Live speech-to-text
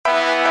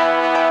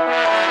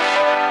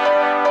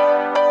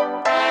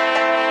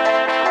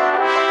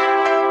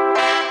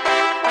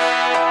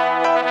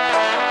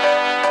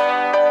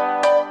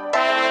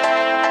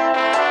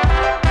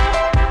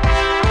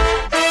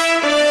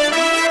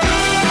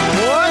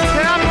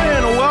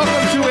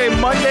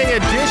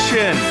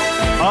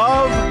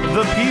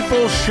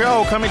People's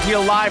Show, coming to you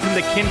live from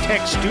the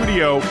Kintec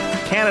studio,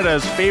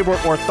 Canada's favorite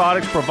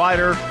orthotics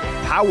provider,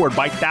 powered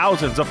by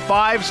thousands of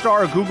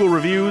 5-star Google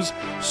reviews.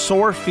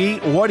 Sore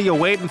feet, what are you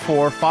waiting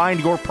for? Find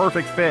your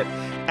perfect fit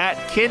at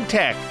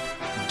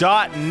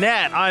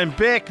kintec.net. I'm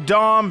Bick,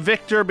 Dom,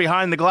 Victor,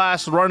 behind the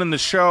glass, running the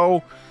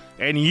show.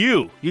 And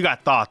you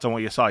got thoughts on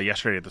what you saw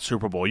yesterday at the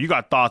Super Bowl. You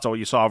got thoughts on what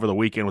you saw over the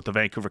weekend with the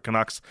Vancouver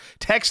Canucks.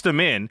 Text them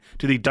in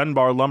to the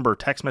Dunbar Lumber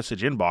text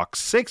message inbox,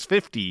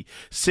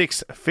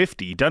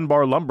 650-650.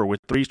 Dunbar Lumber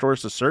with 3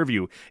 stores to serve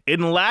you.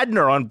 In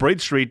Ladner on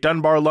Bridge Street,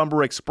 Dunbar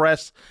Lumber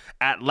Express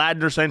at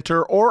Ladner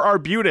Center, or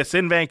Arbutus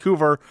in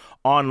Vancouver,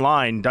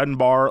 online,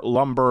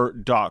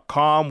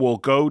 dunbarlumber.com. We'll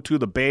go to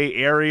the Bay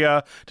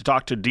Area to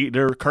talk to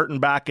Dieter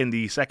Kurtenbach in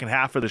the second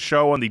half of the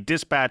show on the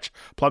Dispatch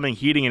Plumbing,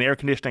 Heating, and Air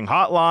Conditioning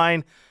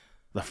Hotline.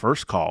 The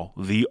first call,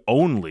 the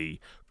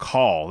only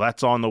call.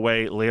 That's on the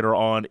way later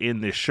on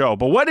in this show.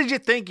 But what did you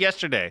think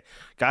yesterday?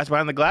 Guys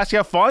behind the glass, you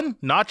have fun?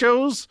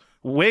 Nachos?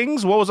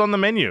 Wings? What was on the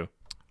menu?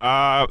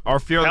 Our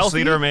fearless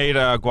leader made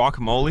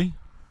guacamole.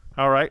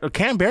 All right.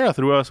 Canberra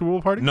threw a Super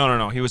Bowl party?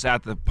 No. He was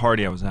at the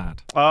party I was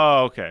at.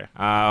 Oh, okay.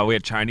 We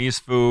had Chinese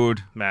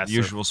food. Massive.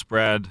 Usual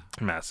spread.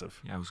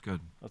 Massive. Yeah, it was good.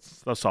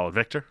 That's solid.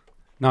 Victor?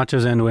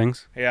 Nachos and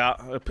wings. Yeah,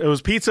 it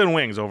was pizza and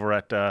wings over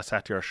at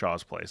Satyar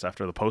Shaw's place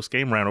after the post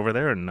game. Ran over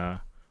there and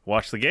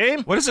watched the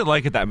game. What is it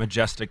like at that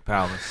majestic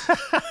palace?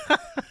 A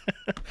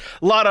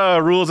lot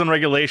of rules and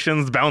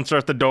regulations. Bouncer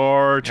at the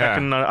door,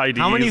 checking IDs.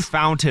 How many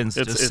fountains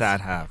does Sat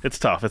have? It's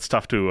tough. It's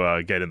tough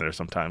to get in there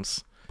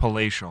sometimes.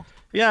 Palatial.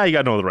 Yeah, you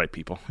got to know the right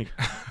people.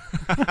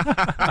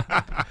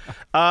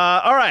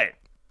 All right.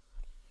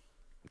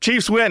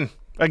 Chiefs win.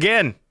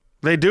 Again.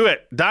 They do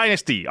it.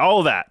 Dynasty. All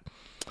of that.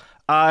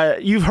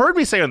 You've heard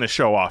me say on this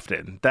show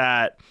often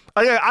that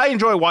I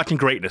enjoy watching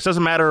greatness.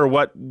 Doesn't matter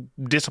what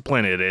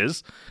discipline it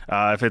is.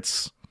 If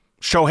it's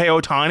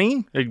Shohei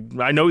Ohtani,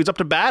 I know he's up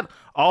to bat,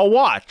 I'll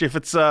watch. If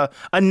it's a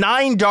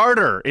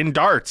 9-darter in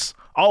darts,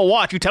 I'll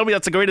watch. You tell me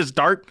that's the greatest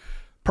dart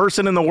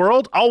person in the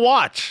world, I'll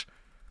watch.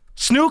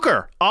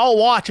 Snooker, I'll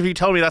watch if you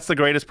tell me that's the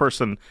greatest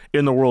person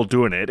in the world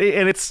doing it.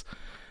 And it's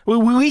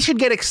we should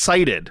get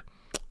excited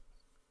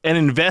and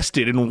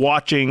invested in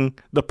watching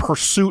the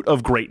pursuit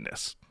of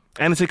greatness.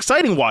 And it's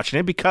exciting watching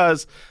it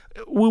because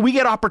we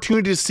get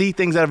opportunities to see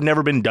things that have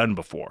never been done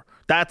before.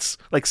 That's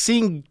like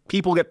seeing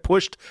people get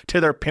pushed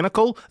to their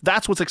pinnacle.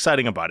 That's what's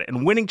exciting about it.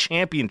 And winning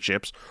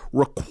championships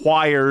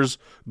requires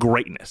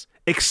greatness.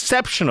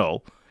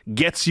 Exceptional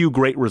gets you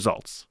great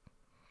results.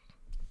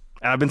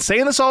 And I've been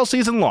saying this all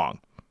season long.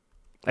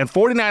 And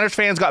 49ers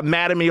fans got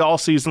mad at me all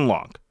season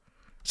long.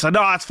 So,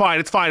 no, it's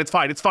fine. It's fine.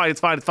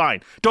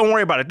 Don't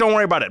worry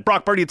about it.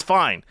 Brock Purdy, it's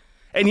fine.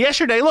 And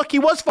yesterday, look, he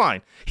was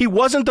fine. He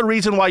wasn't the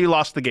reason why you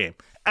lost the game.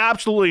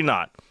 Absolutely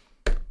not.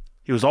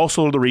 He was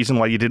also the reason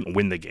why you didn't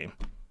win the game.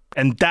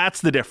 And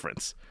that's the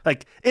difference.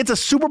 Like, it's a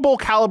Super Bowl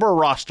caliber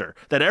roster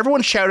that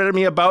everyone shouted at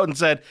me about and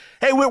said,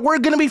 hey, we're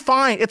going to be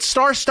fine. It's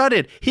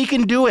star-studded. He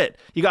can do it.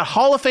 You got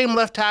Hall of Fame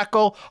left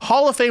tackle,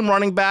 Hall of Fame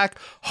running back,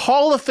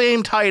 Hall of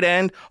Fame tight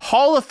end,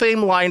 Hall of Fame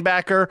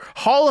linebacker,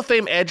 Hall of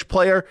Fame edge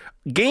player,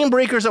 game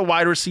breakers at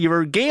wide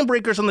receiver, game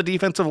breakers on the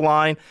defensive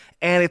line,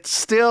 and it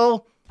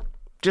still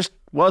just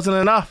wasn't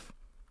enough.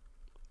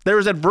 There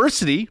was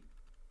adversity.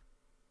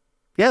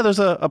 Yeah, there's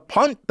a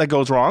punt that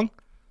goes wrong,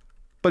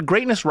 but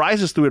greatness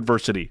rises through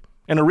adversity.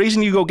 And the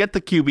reason you go get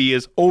the QB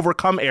is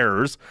overcome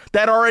errors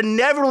that are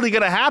inevitably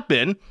going to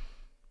happen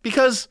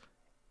because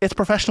it's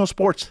professional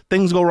sports.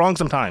 Things go wrong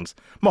sometimes.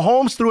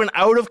 Mahomes threw an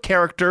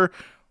out-of-character,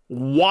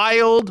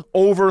 wild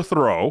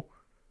overthrow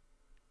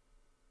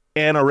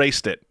and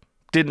erased it.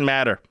 Didn't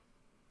matter.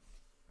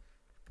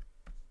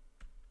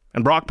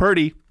 And Brock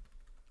Purdy,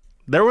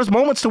 there was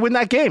moments to win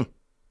that game.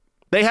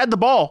 They had the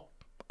ball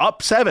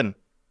up 7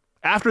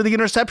 after the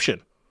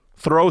interception.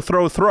 Throw.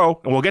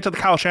 And we'll get to the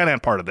Kyle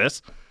Shanahan part of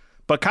this.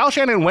 But Kyle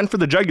Shanahan went for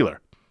the jugular.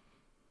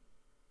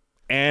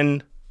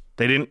 And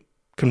they didn't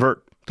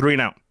convert. 3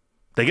 and out.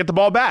 They get the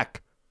ball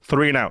back.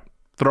 3 and out.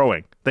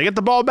 Throwing. They get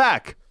the ball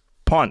back.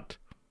 Punt.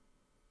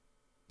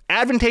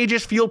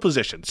 Advantageous field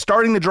position.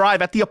 Starting the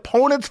drive at the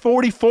opponent's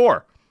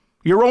 44.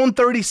 Your own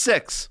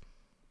 36.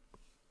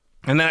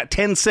 And then at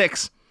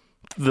 10-6,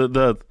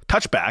 the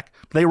touchback,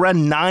 they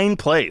ran 9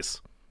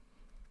 plays.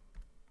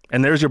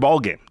 And there's your ball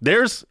game.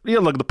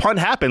 Look, the punt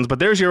happens, but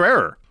there's your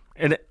error.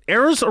 And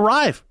errors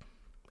arrive.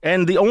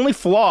 And the only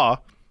flaw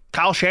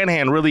Kyle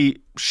Shanahan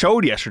really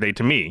showed yesterday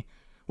to me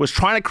was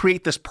trying to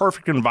create this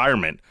perfect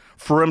environment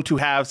for him to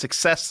have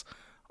success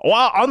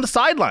while on the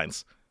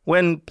sidelines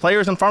when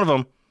players in front of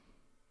him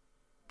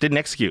didn't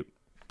execute.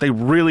 They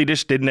really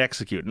just didn't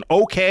execute. And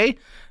okay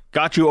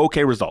got you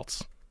okay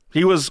results.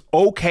 He was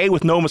okay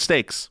with no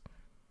mistakes.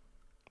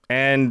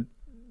 And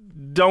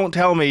don't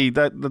tell me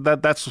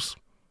that's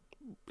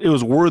it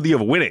was worthy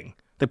of winning.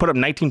 They put up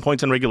 19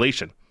 points in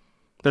regulation.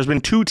 There's been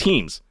 2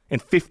 teams in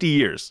 50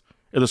 years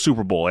in the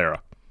Super Bowl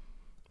era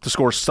to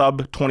score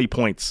sub 20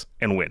 points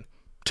and win.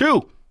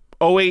 2,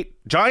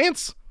 08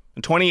 Giants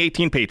and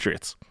 2018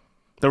 Patriots.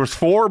 There was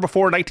 4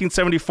 before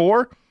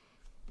 1974,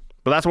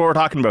 but that's what we're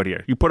talking about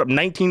here. You put up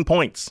 19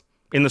 points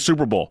in the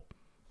Super Bowl.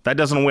 That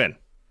doesn't win.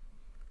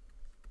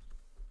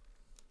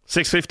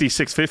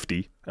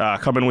 650.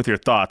 Come in with your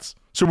thoughts.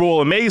 Super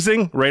Bowl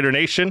amazing. Raider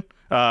Nation.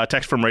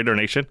 Text from Raider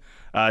Nation.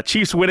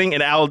 Chiefs winning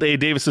in Al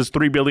Davis's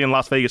 $3 billion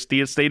Las Vegas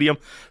Stadium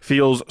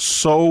feels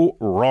so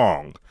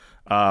wrong.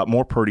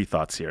 More Purdy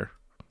thoughts here.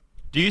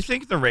 Do you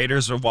think the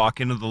Raiders will walk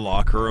into the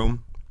locker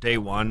room day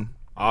one,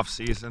 off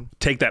season?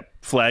 Take that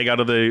flag out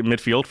of the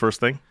midfield first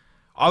thing?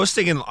 I was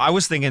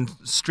thinking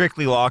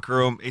strictly locker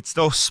room. It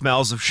still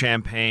smells of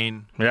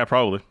champagne. Yeah,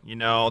 probably. You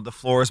know, the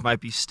floors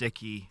might be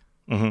sticky.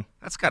 Mm-hmm.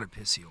 That's got to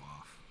piss you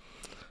off.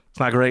 It's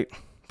not great.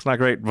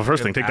 Well,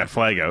 first thing, take that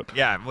flag out.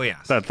 Yeah, well,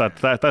 yes.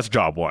 That's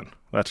job one.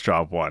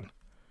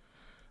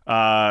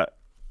 Kyle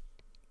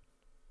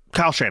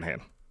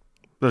Shanahan.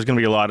 There's going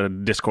to be a lot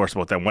of discourse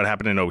about them. What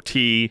happened in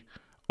OT,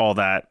 all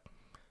that.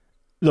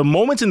 The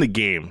moments in the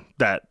game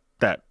that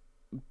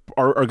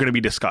are going to be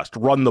discussed.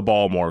 Run the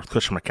ball more with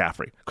Christian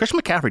McCaffrey. Christian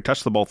McCaffrey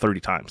touched the ball 30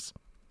 times.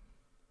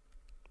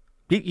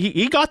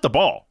 He got the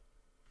ball.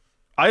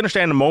 I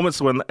understand the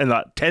moments when in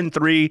that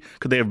 10-3,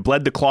 could they have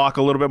bled the clock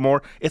a little bit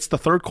more? It's the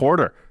third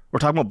quarter. We're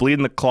talking about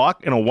bleeding the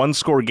clock in a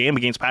one-score game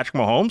against Patrick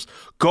Mahomes.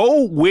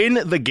 Go win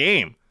the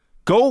game.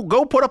 Go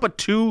put up a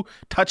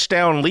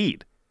 2-touchdown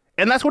lead.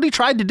 And that's what he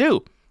tried to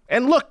do.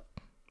 And look,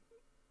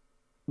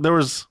 there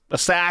was a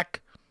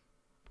sack,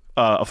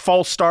 a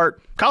false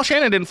start. Kyle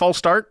Shanahan didn't false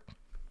start.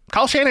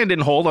 Kyle Shanahan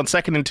didn't hold on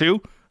 2nd and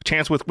 2.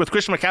 Chance with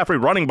Christian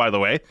McCaffrey running, by the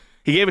way.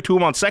 He gave it to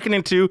him on 2nd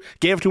and 2,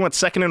 gave it to him on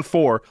 2nd and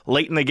 4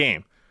 late in the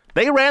game.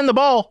 They ran the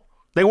ball.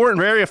 They weren't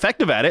very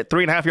effective at it.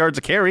 3.5 yards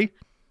a carry.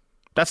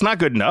 That's not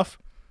good enough.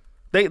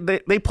 They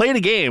played a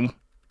game,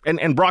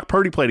 and Brock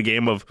Purdy played a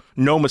game of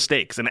no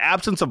mistakes. An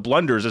absence of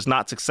blunders is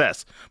not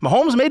success.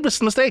 Mahomes made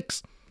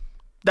mistakes.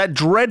 That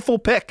dreadful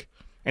pick.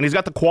 And he's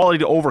got the quality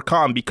to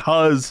overcome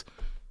because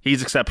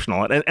he's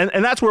exceptional.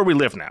 And that's where we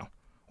live now,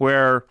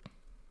 where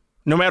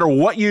no matter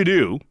what you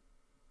do,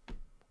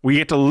 we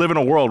get to live in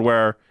a world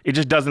where it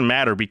just doesn't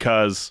matter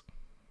because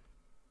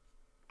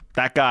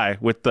that guy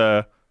with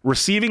the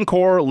receiving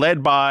core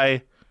led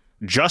by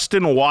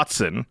Justin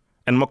Watson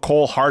and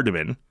McCole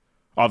Hardman,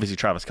 obviously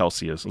Travis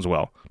Kelce is as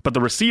well, but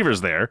the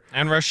receivers there.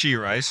 And Rashee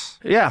Rice.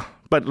 Yeah,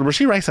 but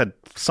Rashee Rice had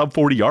sub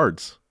 40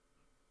 yards.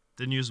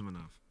 Didn't use him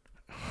enough.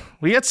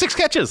 He had 6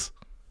 catches.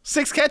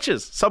 6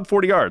 catches, sub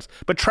 40 yards.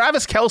 But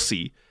Travis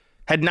Kelce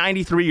had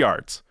 93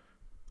 yards.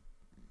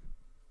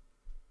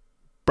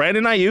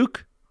 Brandon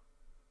Ayuk,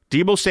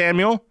 Deebo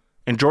Samuel,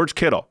 and George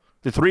Kittle,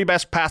 the 3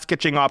 best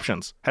pass-catching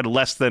options, had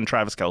less than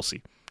Travis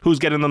Kelce. Who's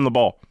getting them the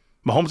ball?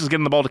 Mahomes is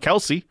getting the ball to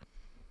Kelce.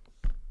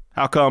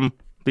 How come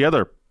the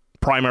other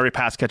primary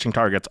pass-catching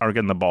targets aren't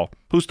getting the ball?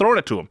 Who's throwing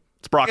it to him?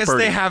 It's Brock Purdy. I guess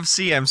they have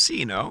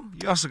CMC, no?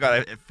 You also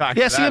got to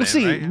factor that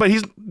CMC, in, right? but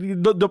he's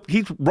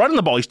running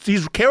the ball.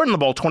 He's carrying the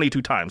ball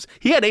 22 times.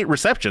 He had 8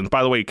 receptions.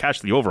 By the way, he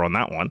cashed the over on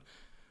that one.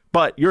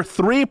 But your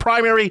 3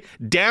 primary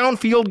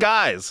downfield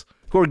guys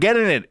who are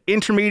getting it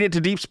intermediate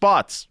to deep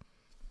spots.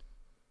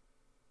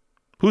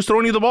 Who's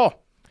throwing you the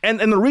ball? And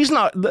the reason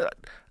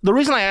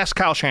I asked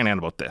Kyle Shanahan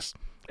about this,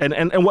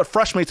 and what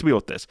frustrates me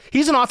about this,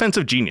 he's an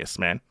offensive genius,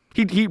 man.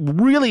 He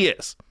really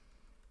is.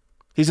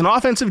 He's an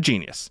offensive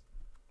genius.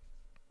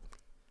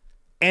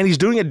 And he's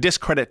doing a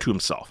discredit to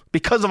himself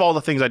because of all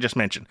the things I just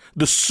mentioned.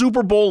 The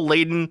Super Bowl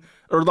laden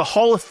or the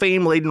Hall of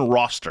Fame laden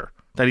roster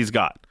that he's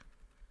got.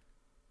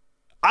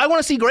 I want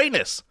to see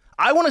greatness.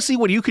 I want to see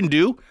what you can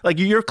do. Like,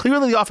 you're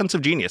clearly the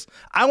offensive genius.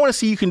 I want to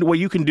see what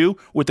you can do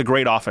with a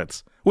great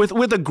offense,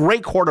 with a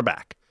great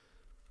quarterback.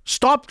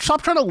 Stop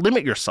trying to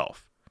limit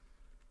yourself.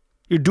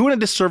 You're doing a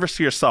disservice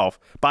to yourself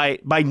by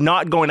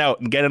not going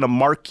out and getting a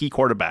marquee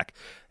quarterback.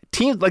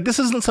 Teams like this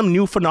isn't some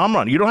new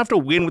phenomenon. You don't have to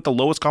win with the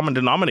lowest common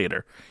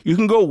denominator. You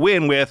can go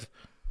win with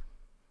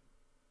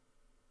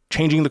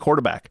changing the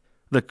quarterback.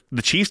 The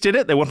Chiefs did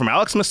it. They went from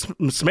Alex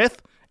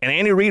Smith, and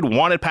Andy Reid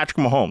wanted Patrick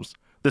Mahomes.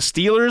 The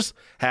Steelers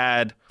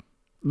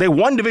they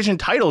won division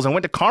titles and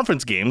went to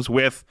conference games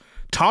with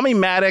Tommy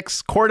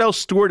Maddox, Cordell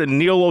Stewart, and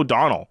Neil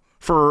O'Donnell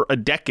for a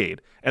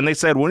decade. And they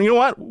said, well, you know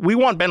what? We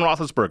want Ben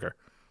Roethlisberger.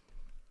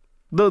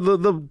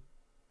 The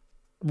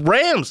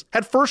Rams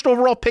had first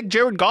overall pick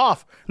Jared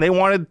Goff. They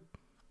wanted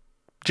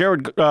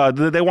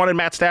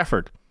Matt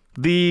Stafford.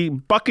 The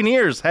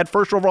Buccaneers had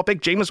first overall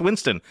pick Jameis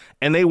Winston,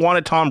 and they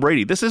wanted Tom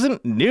Brady. This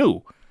isn't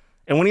new.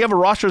 And when you have a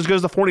roster as good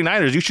as the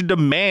 49ers, you should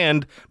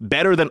demand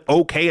better than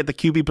okay at the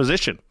QB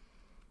position.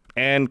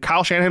 And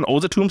Kyle Shanahan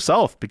owes it to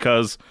himself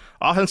because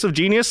offensive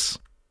genius,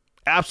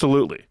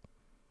 absolutely.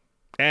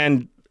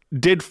 And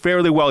did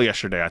fairly well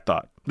yesterday, I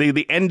thought.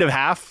 The end of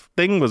half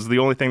thing was the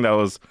only thing that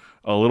was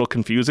a little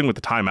confusing with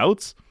the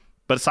timeouts.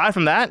 But aside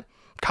from that,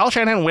 Kyle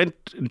Shanahan went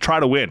and tried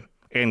to win.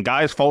 And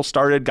guys false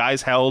started,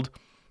 guys held,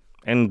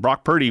 and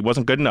Brock Purdy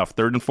wasn't good enough.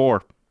 3rd and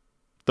 4,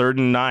 3rd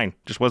and 9,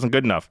 just wasn't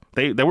good enough.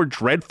 They were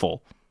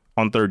dreadful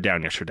on 3rd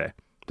down yesterday.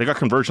 They got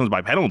conversions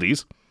by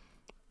penalties,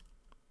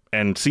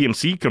 and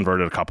CMC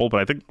converted a couple, but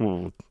I think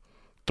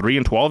 3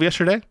 and 12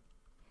 yesterday,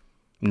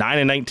 9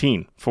 and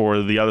 19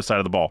 for the other side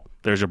of the ball.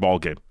 There's your ball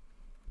game.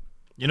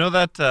 You know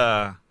that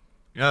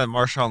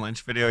Marshawn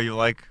Lynch video you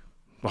like?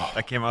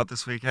 that came out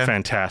this weekend?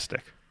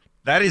 Fantastic.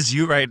 That is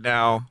you right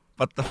now.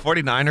 But the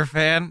 49er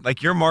fan,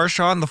 like you're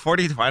Marshawn, the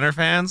 49er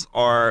fans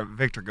are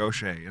Victor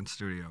Gaucher in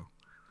studio.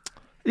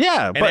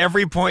 Yeah, and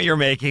every point you're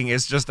making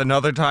is just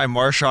another time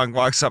Marshawn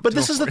walks up. But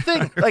this is the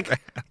thing. Like,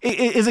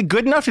 is it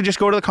good enough to just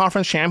go to the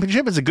conference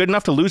championship? Is it good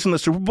enough to lose in the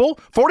Super Bowl?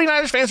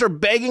 49ers fans are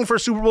begging for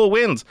Super Bowl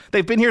wins.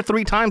 They've been here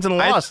 3 times and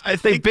lost.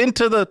 They've been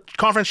to the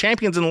conference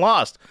champions and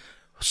lost.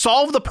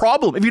 Solve the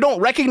problem. If you don't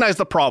recognize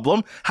the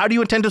problem, how do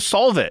you intend to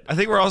solve it? I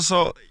think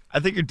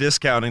you're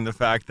discounting the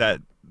fact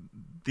that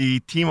the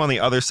team on the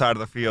other side of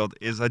the field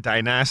is a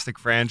dynastic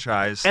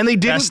franchise. And they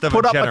didn't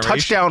put up a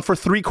touchdown for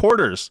 3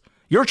 quarters.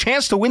 Your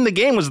chance to win the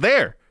game was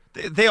there.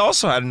 They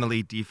also had an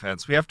elite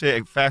defense. We have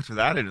to factor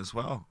that in as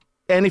well.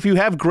 And if you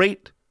have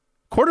great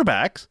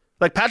quarterbacks,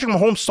 like Patrick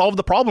Mahomes solved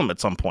the problem at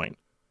some point.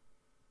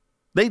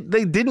 They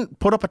didn't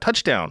put up a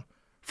touchdown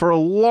for a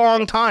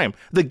long time.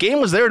 The game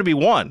was there to be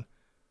won,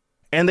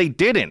 and they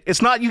didn't.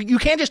 It's not you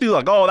can't just do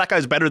like, oh, that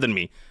guy's better than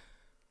me.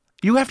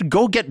 You have to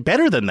go get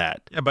better than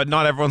that. Yeah, but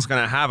not everyone's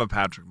going to have a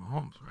Patrick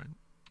Mahomes, right?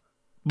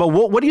 But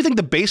what do you think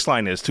the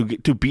baseline is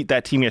to beat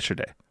that team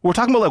yesterday? We're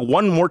talking about like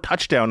one more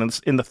touchdown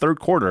in the third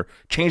quarter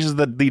changes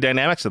the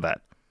dynamics of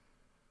that.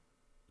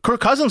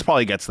 Kirk Cousins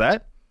probably gets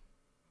that.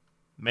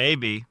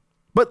 Maybe.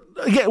 But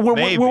again,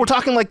 we're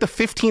talking like the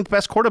 15th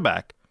best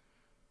quarterback.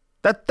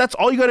 That's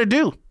all you got to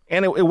do.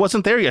 And it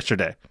wasn't there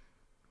yesterday.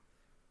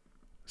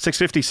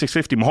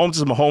 650. Mahomes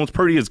is Mahomes.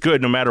 Purdy is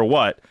good no matter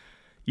what.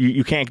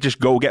 You can't just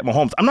go get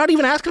Mahomes. I'm not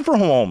even asking for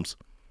Mahomes.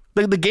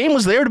 The game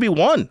was there to be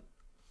won.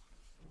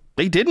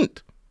 They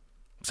didn't.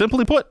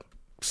 Simply put.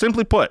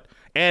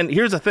 And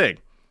here's the thing.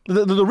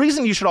 The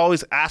reason you should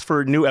always ask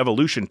for new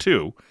evolution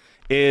too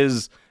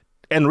is,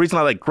 and the reason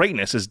I like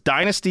greatness is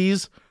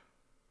dynasties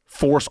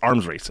force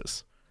arms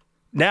races.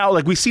 Now,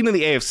 like we've seen in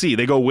the AFC,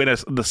 they go win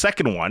the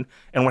second one,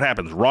 and what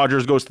happens?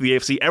 Rodgers goes to the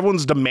AFC.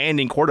 Everyone's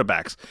demanding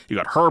quarterbacks. You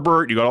got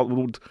Herbert. You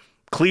got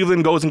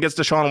Cleveland goes and gets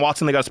Deshaun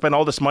Watson. They got to spend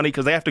all this money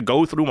because they have to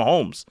go through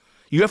Mahomes.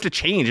 You have to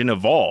change and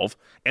evolve,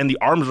 and the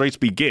arms race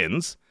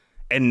begins.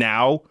 And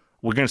now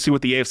we're going to see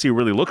what the AFC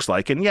really looks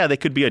like. And yeah, they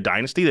could be a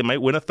dynasty. They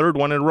might win a third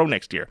one in a row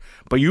next year.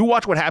 But you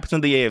watch what happens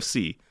in the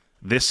AFC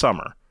this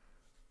summer.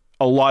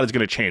 A lot is going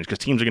to change because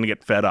teams are going to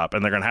get fed up,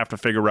 and they're going to have to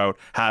figure out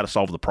how to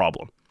solve the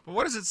problem. But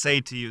what does it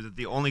say to you that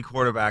the only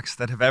quarterbacks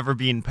that have ever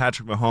been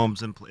Patrick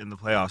Mahomes in the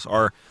playoffs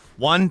are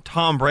 1,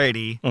 Tom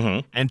Brady,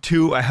 and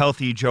 2, a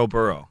healthy Joe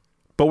Burrow?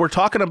 But we're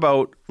talking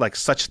about like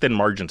such thin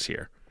margins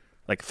here.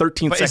 Like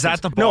 13 seconds. Is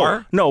that the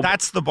bar? No.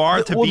 That's the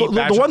bar to beat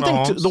Patrick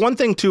Mahomes? The one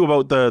thing too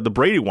about the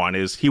Brady one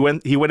is he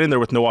went in there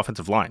with no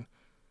offensive line.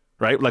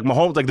 Right? Like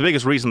Mahomes, like the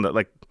biggest reason that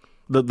like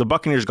the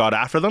Buccaneers got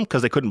after them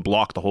because they couldn't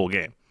block the whole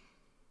game.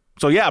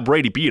 So yeah,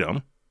 Brady beat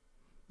them,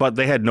 but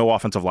they had no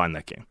offensive line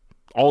that game.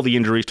 All the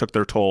injuries took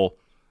their toll,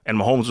 and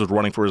Mahomes was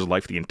running for his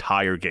life the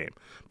entire game.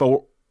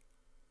 But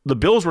the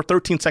Bills were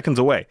 13 seconds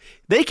away.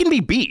 They can be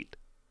beat.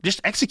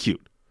 Just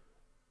execute.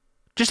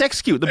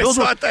 The Bills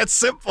it's not that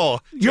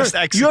simple. Just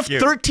execute. You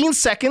have 13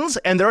 seconds,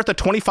 and they're at the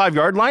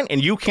 25-yard line,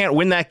 and you can't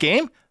win that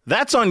game?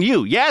 That's on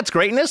you. Yeah, it's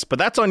greatness, but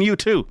that's on you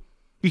too.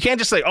 You can't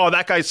just say, oh,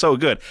 that guy's so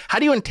good. How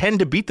do you intend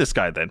to beat this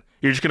guy then?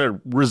 You're just going to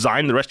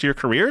resign the rest of your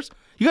careers?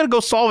 You got to go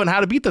solve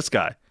how to beat this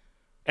guy.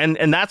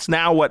 And that's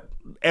now what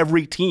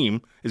every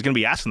team is going to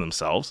be asking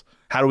themselves.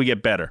 How do we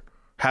get better?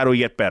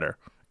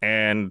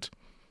 And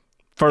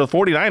for the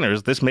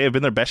 49ers, this may have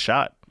been their best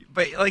shot.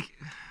 But, like,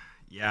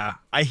 yeah,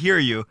 I hear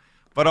you.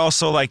 But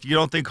also, like, you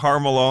don't think Karl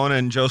Malone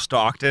and Joe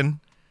Stockton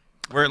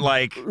were,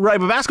 like... Right,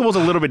 but basketball's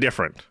a little bit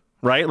different,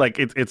 right? Like,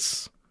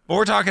 it's... But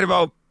we're talking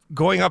about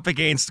going up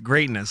against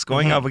greatness,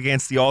 going up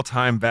against the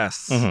all-time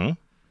bests. And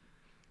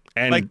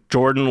like,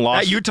 Jordan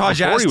lost... That Utah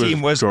Jazz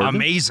team was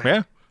amazing.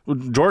 Yeah.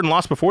 Jordan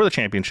lost before the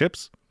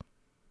championships,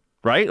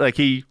 right? Like,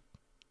 he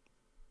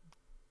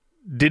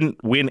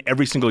didn't win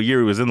every single year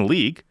he was in the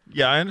league.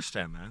 Yeah, I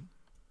understand that.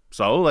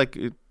 So, like,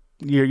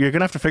 you're going to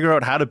have to figure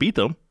out how to beat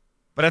them.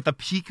 But at the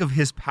peak of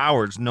his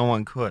powers, no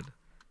one could.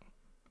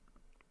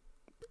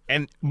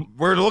 And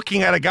we're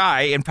looking at a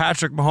guy in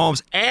Patrick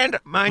Mahomes and,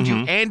 mind you,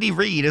 Andy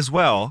Reid as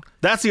well.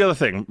 That's the other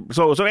thing.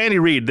 So Andy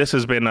Reid, this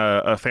has been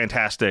a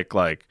fantastic,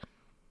 like,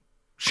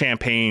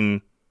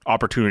 champagne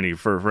opportunity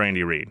for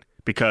Andy Reid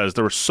because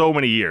there were so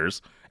many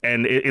years,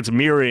 and it's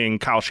mirroring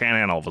Kyle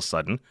Shanahan all of a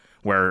sudden,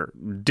 where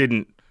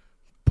didn't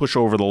push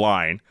over the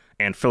line,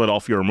 and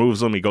Philadelphia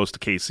removes him. He goes to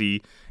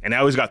KC, and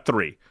now he's got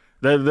 3.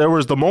 There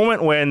was the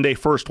moment when they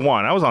first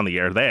won. I was on the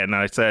air then, and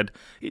I said,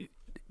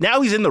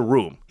 now he's in the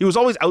room. He was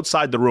always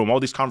outside the room, all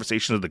these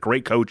conversations with the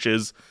great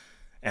coaches.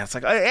 And it's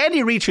like,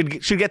 Andy Reid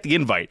should get the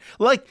invite.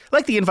 Like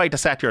the invite to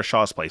Satyar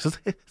Shaw's place.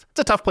 It's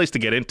a tough place to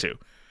get into.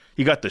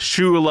 You got the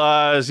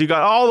Shulas, you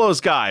got all those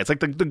guys,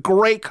 like the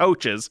great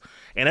coaches.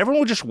 And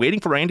everyone was just waiting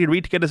for Andy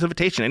Reid to get his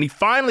invitation. And he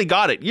finally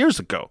got it years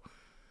ago.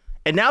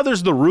 And now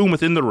there's the room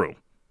within the room.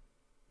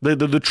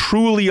 The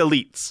truly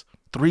elites.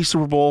 3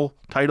 Super Bowl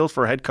titles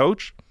for a head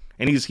coach.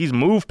 And he's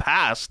moved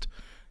past,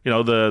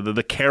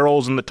 the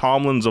Carrolls and the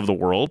Tomlins of the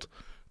world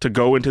to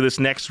go into this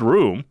next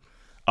room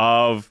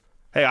of,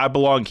 hey, I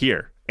belong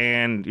here.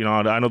 And,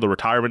 I know the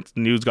retirement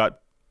news got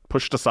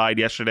pushed aside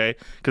yesterday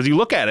because you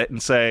look at it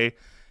and say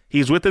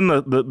he's within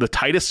the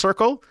tightest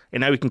circle,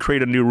 and now he can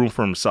create a new room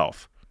for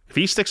himself. If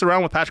he sticks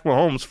around with Patrick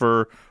Mahomes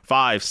for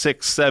 5,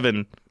 6,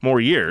 7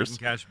 more years,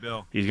 catch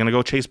Bill. He's going to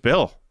go chase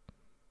Bill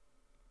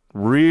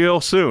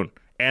real soon.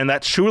 And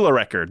that Shula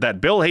record,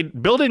 that Bill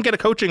didn't get a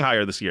coaching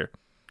hire this year.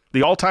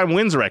 The all-time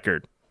wins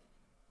record.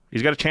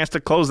 He's got a chance to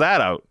close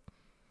that out.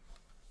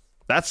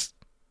 That's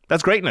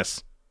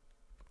greatness.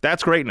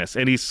 That's greatness.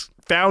 And he's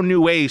found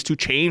new ways to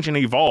change and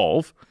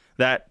evolve.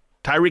 That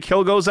Tyreek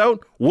Hill goes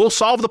out, we'll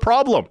solve the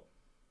problem.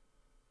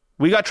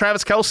 We got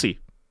Travis Kelce.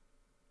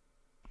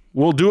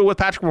 We'll do it with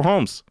Patrick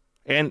Mahomes.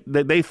 And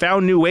they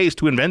found new ways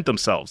to invent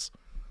themselves.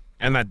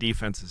 And that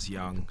defense is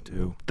young,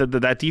 too.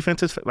 That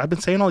defense is, I've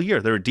been saying all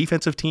year, they're a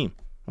defensive team.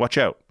 Watch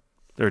out.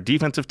 They're a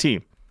defensive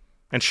team.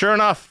 And sure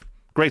enough,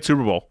 great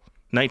Super Bowl.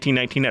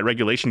 1919 at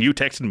regulation. You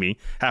texted me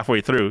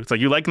halfway through. It's like,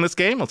 you liking this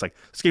game? I was like,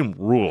 this game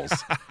rules.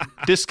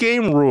 This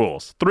game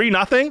rules.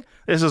 3-0?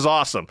 This is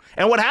awesome.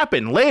 And what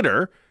happened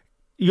later,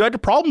 you had to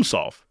problem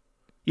solve.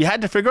 You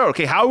had to figure out,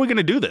 okay, how are we going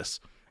to do this?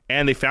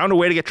 And they found a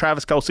way to get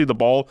Travis Kelce the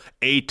ball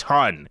a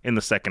ton in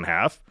the second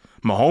half.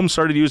 Mahomes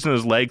started using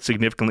his legs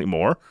significantly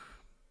more.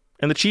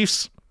 And the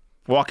Chiefs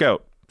walk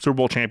out. Super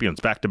Bowl champions,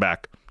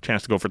 back-to-back.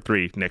 Chance to go for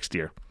 3 next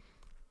year.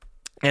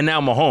 And now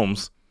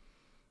Mahomes.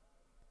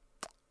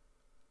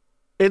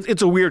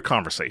 It's a weird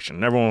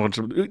conversation. Everyone wants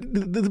to,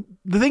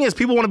 the thing is,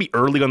 people want to be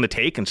early on the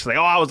take and say,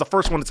 I was the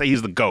first one to say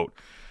he's the GOAT.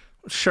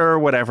 Sure,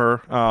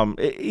 whatever.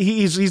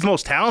 He's the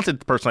most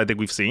talented person I think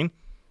we've seen.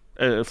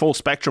 Full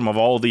spectrum of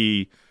all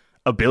the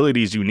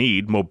abilities you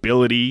need.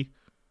 Mobility,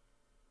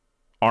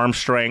 arm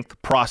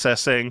strength,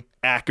 processing,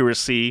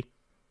 accuracy.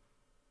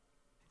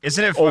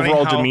 Isn't it funny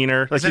overall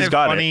demeanor? Like, isn't he's it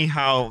got funny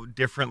how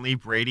differently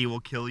Brady will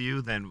kill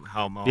you than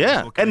how Mahomes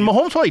will kill you? And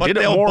Mahomes probably did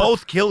it more. They'll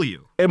both kill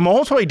you. And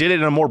Mahomes probably did it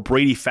in a more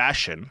Brady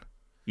fashion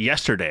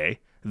yesterday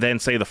than,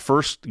 say, the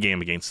first game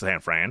against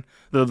San Fran.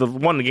 The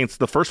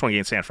first one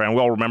against San Fran,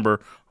 we all remember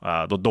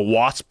the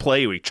Wasp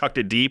play where he chucked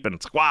it deep, and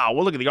it's like, wow,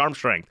 well, look at the arm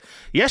strength.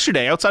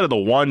 Yesterday, outside of the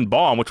one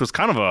bomb, which was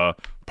kind of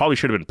probably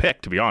should have been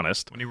picked, to be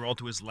honest. When he rolled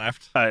to his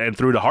left. And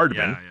threw to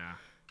Hardman. Yeah.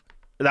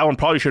 That one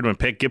probably should have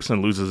been picked.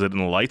 Gibson loses it in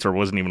the lights or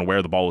wasn't even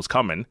aware the ball was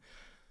coming.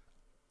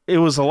 It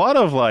was a lot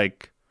of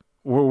like,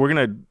 we're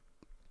going to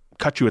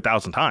cut you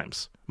 1,000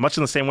 times. Much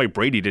in the same way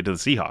Brady did to the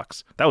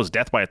Seahawks. That was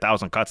death by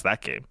 1,000 cuts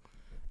that game.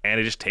 And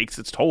it just takes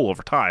its toll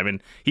over time.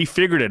 And he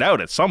figured it out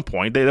at some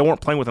point. They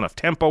weren't playing with enough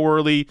tempo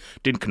early,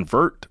 didn't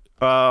convert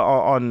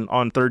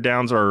on third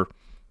downs on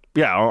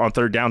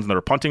third downs, and they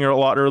were punting a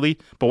lot early.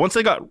 But once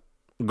they got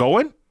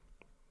going,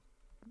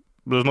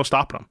 there was no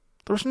stopping them.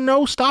 There was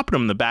no stopping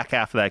them in the back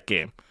half of that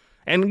game.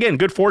 And again,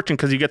 good fortune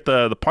because you get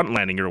the punt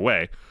landing your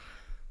way.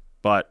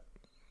 But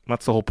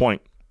that's the whole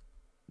point.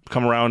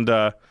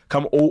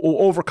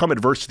 Overcome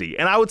adversity.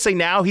 And I would say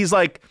now he's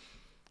like,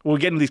 we'll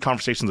get into these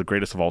conversations, the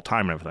greatest of all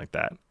time and everything like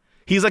that.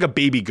 He's like a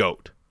baby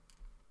goat,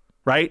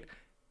 right?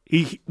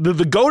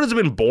 The goat has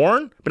been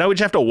born, but now we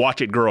just have to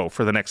watch it grow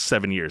for the next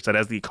 7 years. That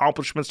as the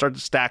accomplishments start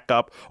to stack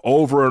up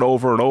over and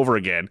over and over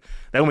again,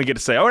 then we get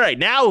to say, all right,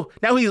 now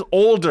he's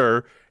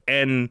older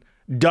and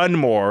done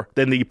more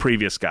than the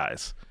previous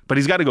guys. But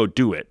he's got to go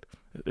do it.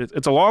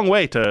 It's a long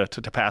way to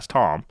pass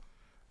Tom,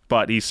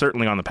 but he's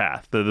certainly on the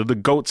path. The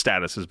GOAT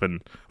status has been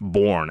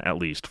born, at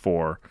least,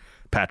 for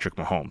Patrick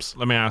Mahomes.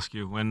 Let me ask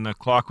you, when the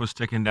clock was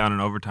ticking down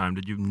in overtime,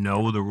 did you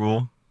know the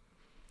rule?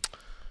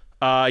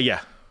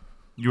 Yeah.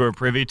 You were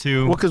privy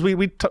to? Well, because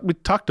we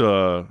talked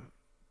to...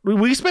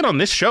 we spent on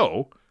this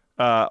show...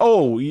 sorry,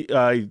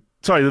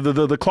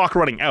 the clock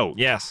running out.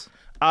 Yes.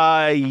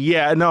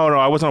 Yeah, no,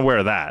 I wasn't aware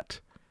of that.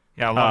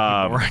 Yeah, a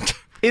lot of people weren't.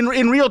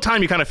 In real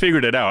time, you kind of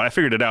figured it out. I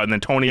figured it out, and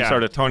then Tony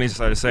started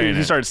saying it.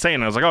 He started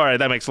saying it. I was like, all right,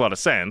 that makes a lot of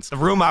sense. The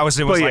room I was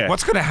in was like,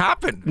 what's going to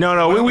happen?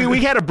 No,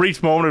 we had a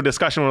brief moment of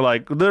discussion. We're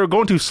like, they're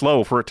going too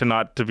slow for it to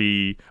not to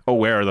be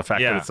aware of the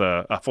fact that it's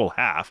a full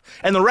half.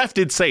 And the ref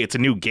did say it's a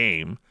new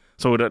game,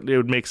 so it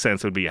would make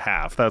sense it would be a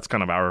half. That's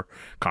kind of our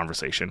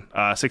conversation.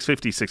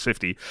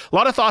 650. A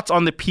lot of thoughts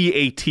on the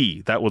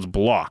PAT that was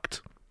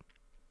blocked.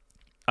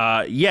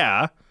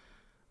 Yeah,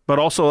 but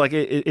also like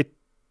it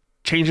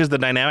changes the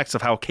dynamics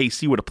of how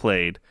KC would have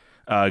played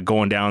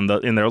going down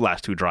in their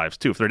last 2 drives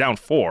too. If they're down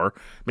 4,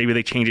 maybe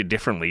they change it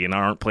differently and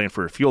aren't playing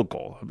for a field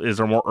goal. Is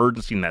there more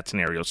urgency in that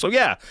scenario? So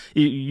yeah,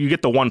 you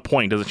get the 1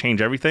 point. Does it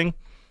change everything?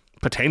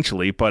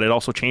 Potentially, but it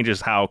also changes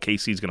how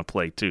KC is going to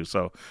play too.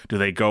 So do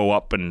they go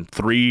up in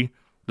 3?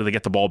 Do they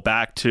get the ball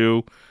back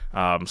 2?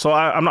 So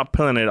I'm not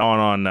putting it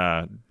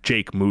on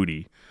Jake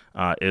Moody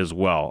as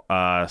well.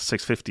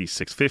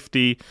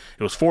 650. It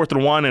was 4th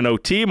and 1 in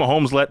OT.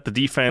 Mahomes let the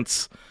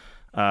defense...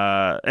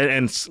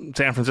 and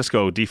San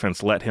Francisco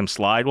defense let him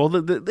slide. Well,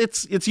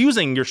 it's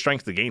using your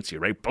strength against you,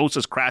 right?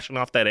 Bosa's crashing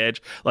off that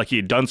edge like he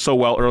had done so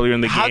well earlier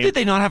in the game. How did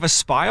they not have a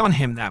spy on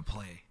him that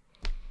play?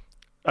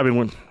 I mean,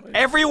 when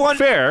everyone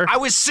fair, I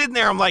was sitting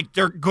there. I'm like,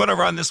 they're gonna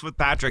run this with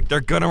Patrick.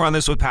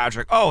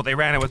 Oh, they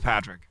ran it with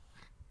Patrick.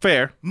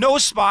 Fair. No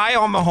spy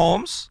on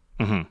Mahomes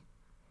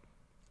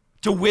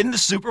to win the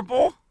Super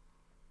Bowl.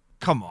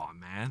 Come on,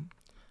 man.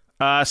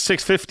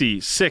 650.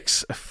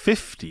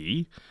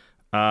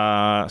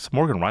 Some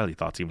Morgan Riley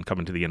thoughts even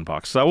coming to the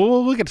inbox. So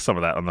we'll get to some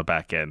of that on the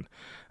back end.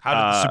 How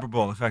did the Super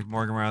Bowl affect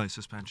Morgan Riley's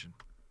suspension?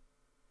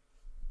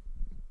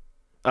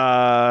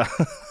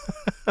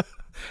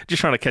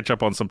 Just trying to catch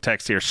up on some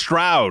text here.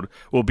 Stroud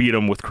will beat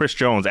him with Chris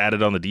Jones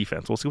added on the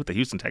defense. We'll see what the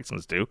Houston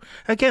Texans do.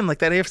 Again, like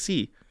that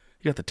AFC.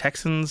 You got the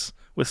Texans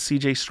with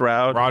C.J.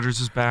 Stroud. Rodgers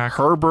is back.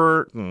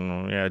 Herbert.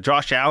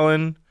 Josh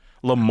Allen.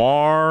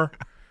 Lamar.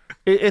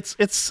 It's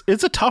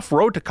a tough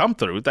road to come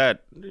through.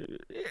 That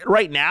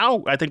right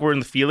now, I think we're in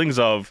the feelings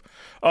of,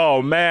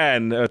 oh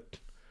man,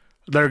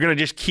 they're gonna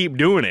just keep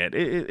doing it.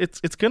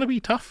 It's gonna be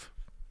tough.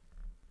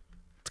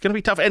 It's gonna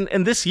be tough.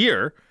 And this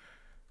year,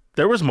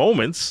 there was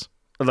moments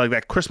like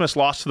that Christmas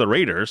loss to the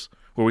Raiders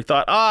where we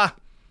thought,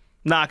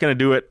 not gonna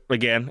do it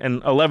again.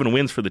 And 11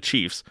 wins for the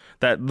Chiefs.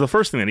 That the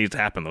first thing that needs to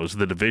happen though is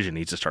the division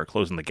needs to start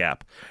closing the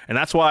gap. And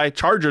that's why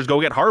Chargers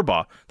go get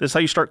Harbaugh. This is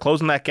how you start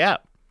closing that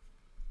gap.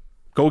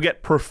 Go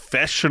get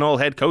professional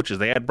head coaches.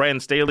 They had Brandon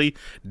Staley,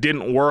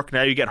 didn't work.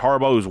 Now you get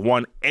Harbaugh, who's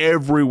won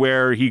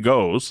everywhere he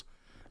goes.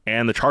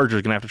 And the Chargers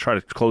are going to have to try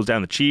to close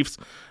down the Chiefs.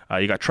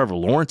 You got Trevor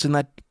Lawrence in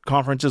that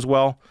conference as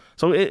well.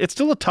 So it's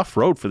still a tough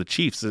road for the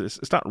Chiefs.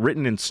 It's not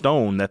written in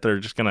stone that they're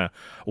just going to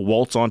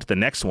waltz on to the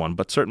next one,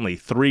 but certainly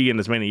 3 in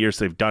as many years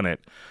they've done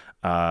it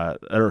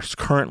are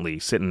currently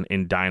sitting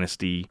in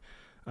dynasty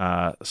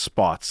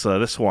spots.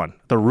 This one,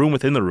 the room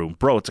within the room.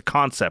 Bro, it's a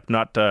concept,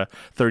 not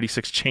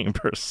 36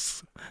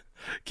 chambers.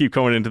 Keep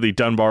going into the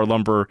Dunbar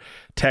Lumber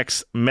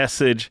text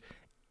message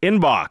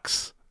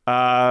inbox.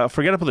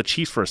 Forget about the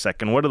Chiefs for a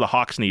second. What do the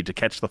Hawks need to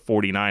catch the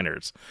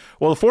 49ers?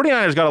 Well, the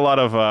 49ers got a lot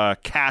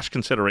of cash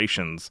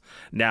considerations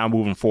now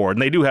moving forward.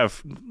 And they do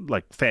have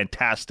like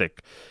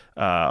fantastic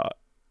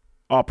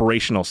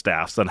operational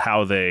staffs on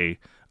how they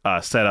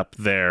set up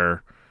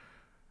their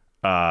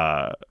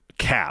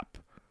cap.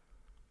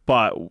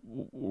 But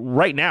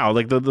right now,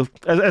 like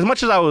as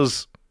much as I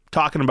was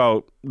talking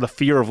about the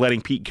fear of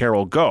letting Pete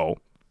Carroll go,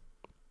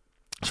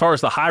 as far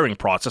as the hiring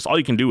process, all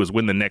you can do is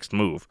win the next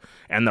move.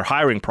 And their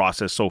hiring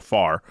process so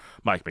far,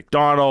 Mike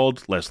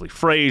McDonald, Leslie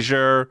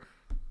Frazier,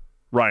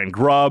 Ryan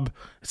Grubb,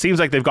 it seems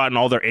like they've gotten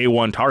all their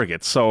A1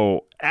 targets.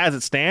 So as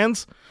it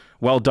stands,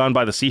 well done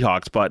by the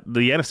Seahawks, but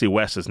the NFC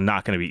West is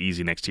not going to be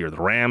easy next year.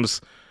 The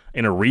Rams,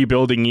 in a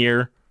rebuilding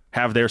year,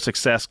 have their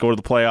success, go to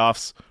the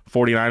playoffs.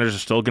 49ers are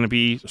still going to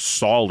be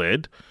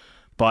solid,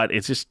 but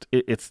it's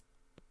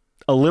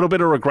a little bit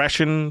of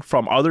regression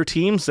from other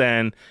teams,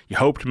 and you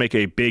hope to make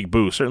a big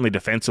boost. Certainly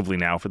defensively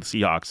now for the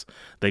Seahawks,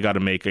 they got to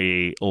make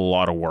a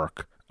lot of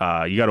work.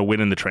 You got to win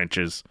in the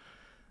trenches.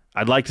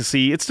 I'd like to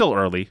see, it's still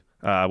early,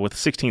 with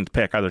the 16th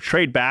pick, either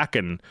trade back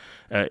and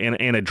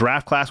in a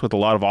draft class with a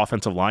lot of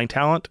offensive line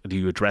talent. Do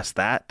you address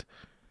that?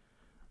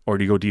 Or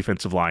do you go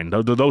defensive line?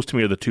 Those to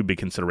me are the two big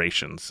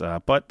considerations.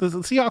 But the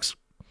Seahawks,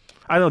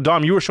 I know,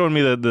 Dom, you were showing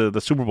me the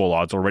Super Bowl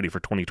odds already for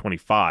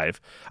 2025.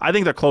 I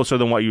think they're closer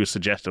than what you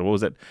suggested. What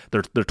was it?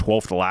 They're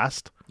 12th to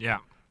last? Yeah.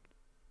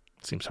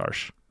 Seems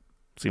harsh.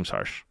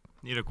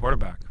 Need a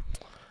quarterback.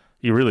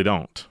 You really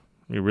don't.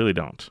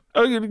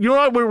 Oh, you know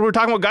what? We're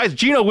talking about, guys.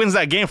 Geno wins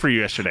that game for you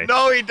yesterday.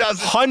 No, he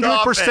doesn't.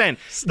 100%.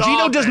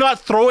 Geno does not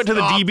throw it to the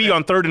DB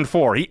on 3rd and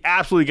 4. He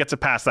absolutely gets it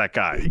past that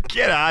guy.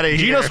 Get out of here.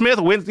 Geno Smith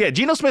wins. Yeah,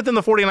 Geno Smith in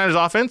the 49ers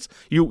offense,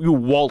 you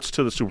waltz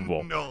to the Super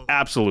Bowl. No.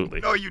 Absolutely.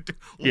 No, you do.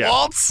 Yeah.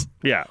 Waltz?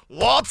 Yeah.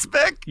 Waltz,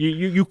 Vic?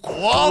 You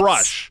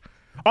crush.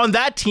 On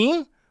that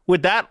team,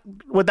 with that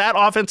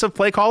offensive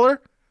play caller,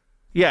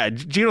 yeah,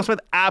 Geno Smith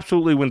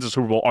absolutely wins the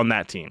Super Bowl on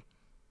that team.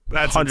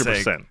 That's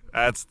 100%.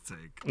 That's a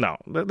take. No,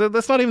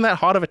 that's not even that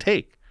hot of a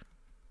take.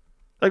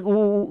 Like,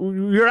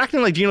 you're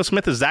acting like Geno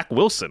Smith is Zach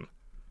Wilson.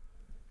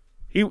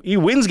 He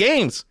wins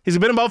games. He's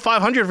been above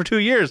 500 for 2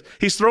 years.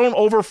 He's thrown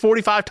over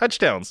 45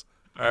 touchdowns.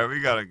 All right,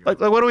 we gotta go. Like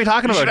what are we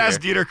talking about here? here? Should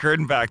ask Dieter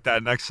Kurtenbach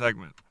that next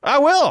segment. I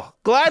will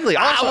gladly.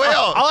 I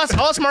will.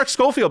 I'll ask Mark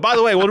Schofield. By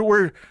the way, we're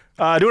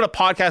doing a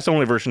podcast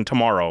only version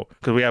tomorrow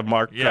because we have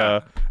Mark.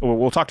 Yeah.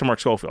 We'll talk to Mark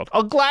Schofield.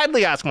 I'll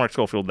gladly ask Mark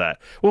Schofield that.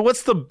 Well,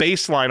 what's the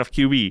baseline of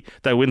QB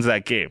that wins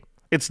that game?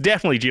 It's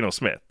definitely Geno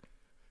Smith.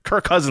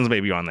 Kirk Cousins may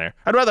be on there.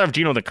 I'd rather have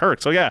Geno than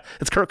Kirk. So yeah,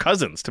 it's Kirk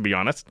Cousins, to be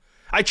honest.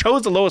 I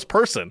chose the lowest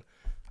person.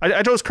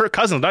 I chose Kirk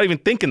Cousins, not even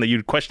thinking that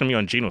you'd question me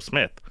on Geno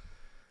Smith.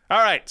 All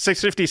right,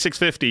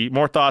 650.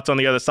 More thoughts on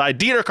the other side.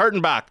 Dieter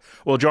Kurtenbach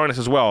will join us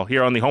as well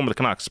here on the home of the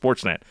Canucks,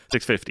 Sportsnet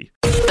 650.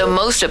 The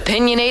most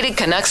opinionated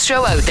Canucks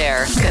show out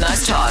there.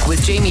 Canucks Talk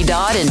with Jamie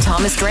Dodd and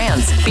Thomas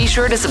Drance. Be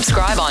sure to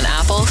subscribe on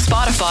Apple,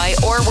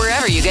 Spotify, or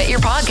wherever you get your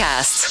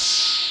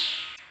podcasts.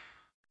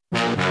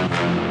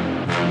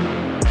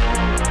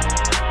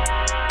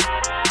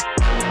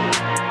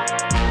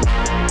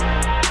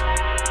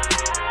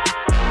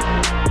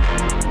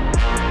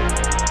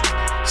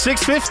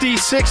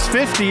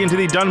 650 into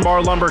the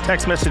Dunbar Lumber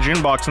text message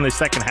inbox in the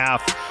second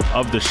half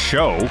of the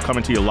show,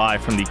 coming to you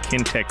live from the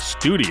Kintec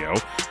studio.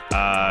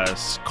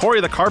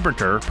 Corey the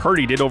Carpenter,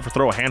 Purdy did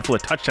overthrow a handful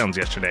of touchdowns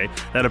yesterday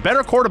that a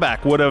better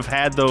quarterback would have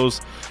had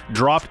those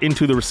dropped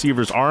into the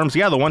receiver's arms.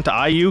 Yeah, the one to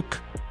Ayuk,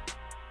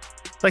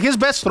 Like, his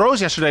best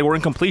throws yesterday were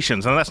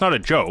incompletions, and that's not a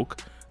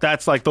joke.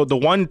 That's like the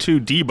one to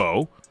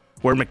Debo,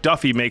 where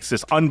McDuffie makes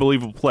this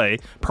unbelievable play.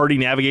 Purdy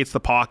navigates the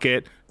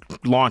pocket,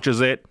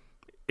 launches it.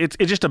 It's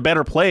just a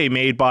better play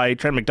made by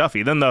Trent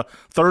McDuffie. Then the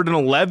 3rd and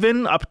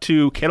 11 up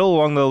to Kittle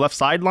along the left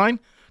sideline.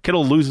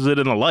 Kittle loses it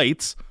in the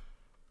lights.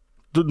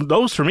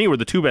 Those, for me, were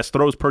the 2 best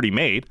throws Purdy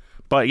made.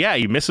 But, yeah,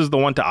 he misses the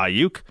one to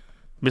Ayuk,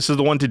 misses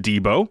the one to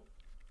Debo.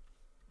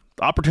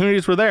 The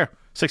opportunities were there.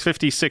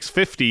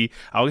 650.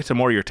 I'll get to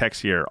more of your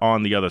texts here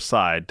on the other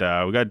side.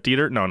 We got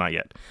Dieter? No, not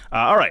yet.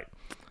 All right.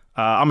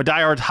 I'm a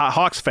diehard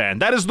Hawks fan.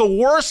 That is the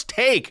worst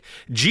take.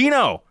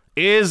 Geno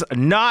is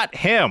not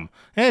him.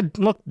 And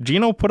look,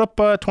 Geno put up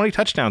 20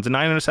 touchdowns and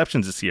 9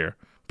 interceptions this year.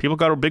 People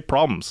got big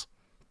problems.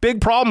 Big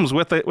problems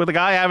with a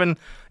guy having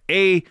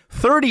a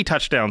 30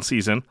 touchdown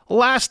season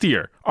last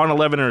year on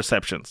 11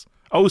 interceptions.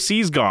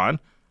 OC's gone.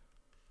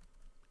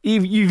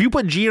 If you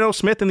put Geno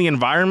Smith in the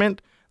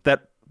environment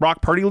that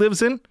Brock Purdy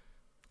lives in,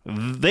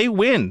 they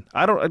win.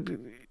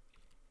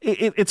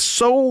 It's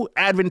so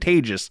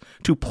advantageous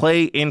to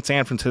play in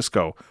San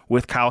Francisco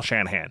with Kyle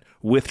Shanahan,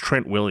 with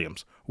Trent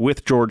Williams,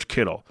 with George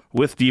Kittle,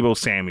 with Deebo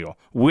Samuel,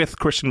 with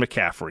Christian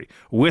McCaffrey,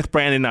 with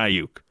Brandon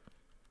Ayuk.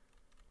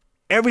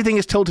 Everything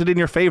is tilted in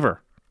your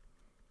favor.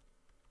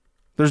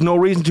 There's no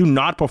reason to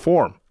not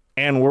perform.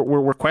 And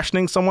we're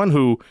questioning someone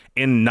who,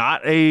 in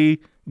not a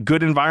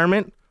good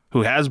environment,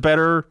 who has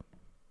better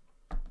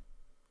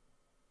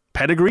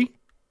pedigree.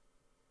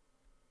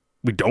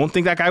 We don't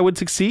think that guy would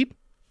succeed?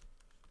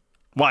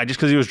 Why? Just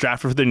because he was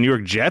drafted for the New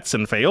York Jets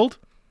and failed?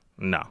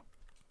 No.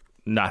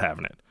 Not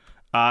having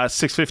it.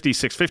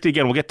 650.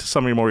 Again, we'll get to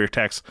some more of your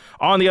texts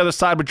on the other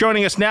side. But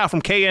joining us now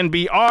from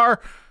KNBR,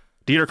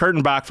 Dieter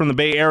Kurtenbach from the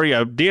Bay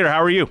Area. Dieter,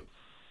 how are you?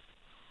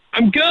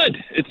 I'm good.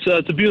 It's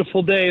a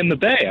beautiful day in the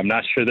Bay. I'm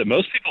not sure that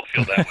most people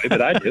feel that way,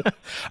 but I do.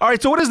 All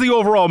right, so what is the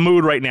overall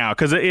mood right now?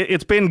 Because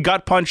it's been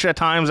gut punch at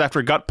times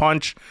after gut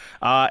punch,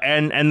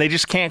 and they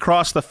just can't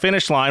cross the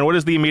finish line. What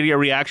is the immediate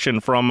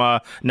reaction from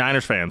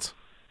Niners fans?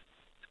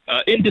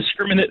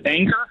 Indiscriminate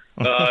anger.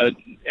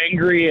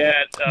 Angry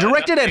at...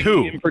 Directed at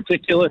who? In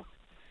particular.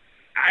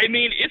 I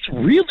mean, it's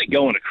really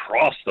going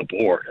across the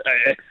board.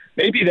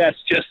 Maybe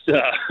that's just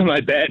my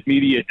bad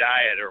media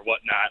diet or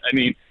whatnot. I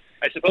mean,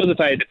 I suppose if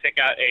I had to pick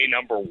out a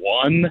number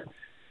one,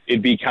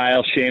 it'd be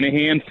Kyle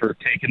Shanahan for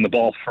taking the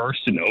ball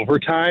first in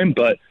overtime,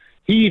 but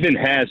he even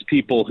has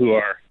people who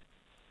are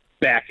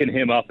backing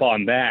him up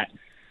on that.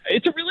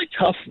 It's a really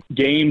tough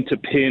game to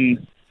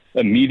pin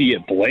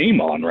immediate blame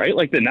on, right?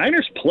 Like, the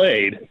Niners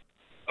played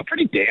a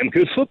pretty damn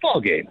good football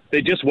game.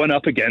 They just went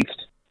up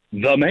against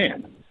the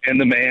man,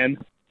 and the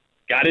man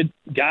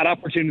got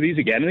opportunities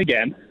again and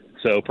again,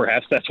 so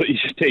perhaps that's what you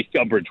should take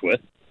umbrage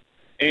with.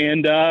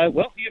 And,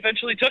 well, he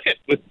eventually took it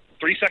with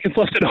 3 seconds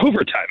left in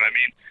overtime. I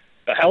mean,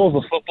 a hell of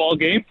a football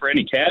game for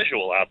any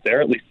casual out there,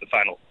 at least the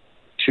final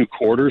 2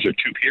 quarters or 2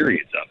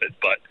 periods of it.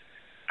 But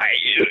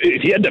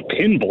if you had to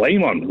pin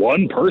blame on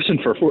one person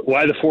for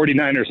why the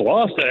 49ers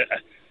lost,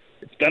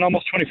 it's been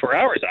almost 24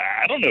 hours.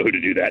 I don't know who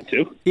to do that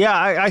to. Yeah,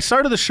 I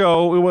started the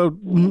show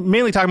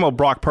mainly talking about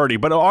Brock Purdy,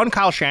 but on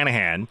Kyle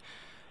Shanahan,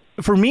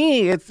 for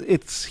me,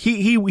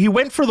 he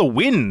went for the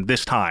win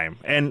this time,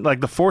 and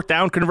like the 4th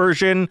down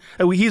conversion,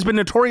 he's been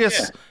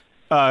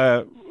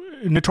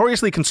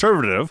notoriously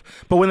conservative,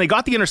 but when they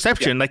got the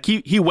interception, like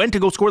he went to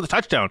go score the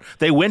touchdown.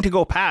 They went to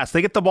go pass.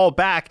 They get the ball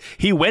back.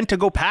 He went to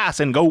go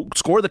pass and go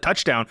score the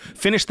touchdown,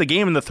 finish the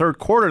game in the 3rd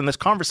quarter. And this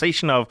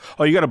conversation of,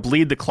 oh, you got to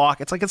bleed the clock.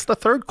 It's like, it's the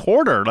 3rd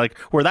quarter. Like,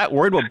 we're that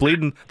worried about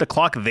bleeding the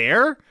clock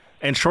there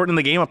and shortening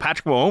the game of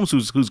Patrick Mahomes,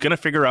 who's going to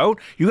figure out,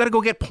 you got to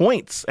go get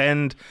points.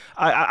 And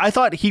I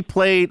thought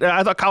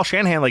Kyle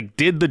Shanahan like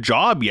did the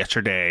job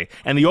yesterday.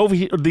 And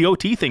the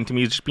OT thing to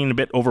me is just being a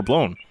bit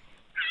overblown.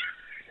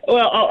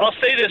 Well, I'll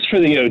say this for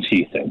the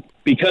OT thing,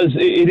 because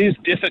it is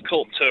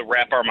difficult to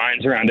wrap our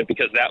minds around it,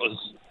 because that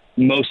was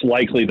most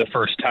likely the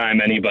first time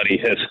anybody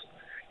has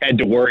had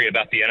to worry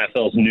about the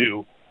NFL's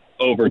new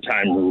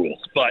overtime rules.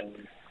 But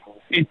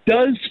it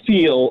does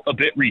feel a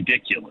bit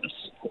ridiculous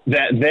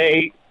that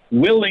they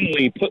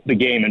willingly put the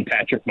game in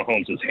Patrick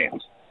Mahomes'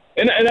 hands.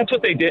 And that's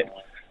what they did,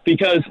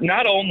 because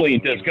not only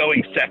does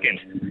going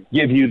second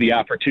give you the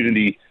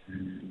opportunity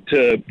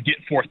to get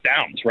 4th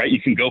downs, right? You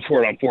can go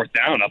for it on 4th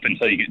down up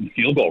until you get in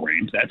field goal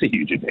range. That's a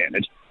huge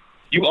advantage.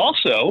 You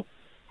also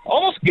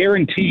almost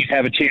guaranteed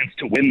have a chance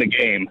to win the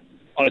game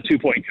on a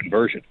 2-point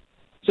conversion.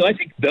 So I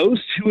think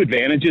those 2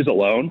 advantages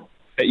alone,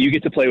 that you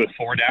get to play with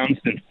 4 downs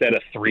instead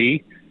of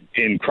 3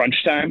 in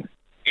crunch time,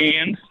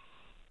 and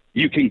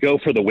you can go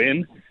for the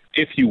win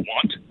if you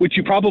want, which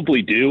you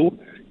probably do,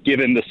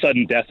 given the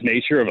sudden death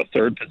nature of a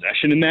 3rd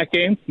possession in that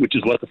game, which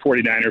is what the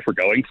 49ers were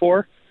going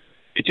for.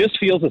 It just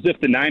feels as if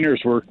the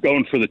Niners were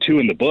going for the 2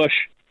 in the bush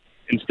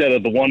instead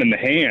of the 1 in the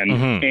hand.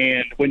 Mm-hmm.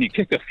 And when you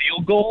kick a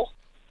field goal,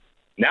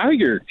 now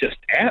you're just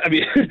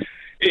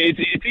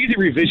it's easy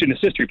revisionist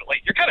history, but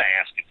like, you're kind of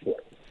asking for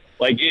it.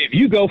 Like, if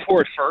you go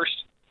for it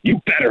first, you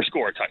better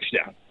score a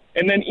touchdown.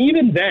 And then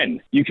even then,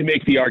 you can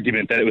make the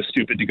argument that it was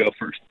stupid to go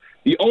first.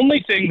 The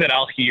only argument that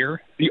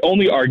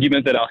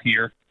I'll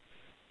hear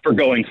for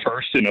going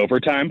first in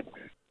overtime.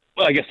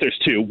 Well, I guess there's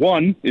two.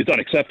 One is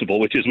unacceptable,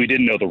 which is we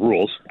didn't know the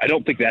rules. I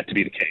don't think that to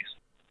be the case.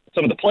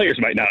 Some of the players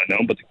might not have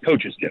known, but the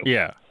coaches knew.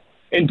 Yeah.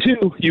 And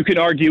two, you can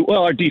argue,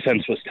 well, our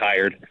defense was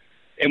tired,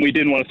 and we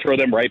didn't want to throw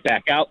them right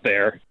back out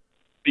there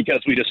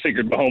because we just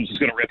figured Mahomes was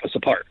going to rip us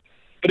apart.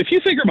 But if you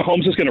figure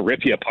Mahomes is going to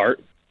rip you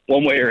apart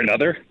one way or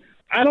another,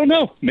 I don't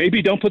know.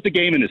 Maybe don't put the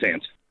game in his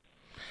hands.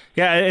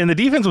 Yeah, and the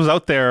defense was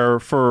out there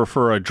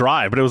for a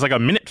drive, but it was like a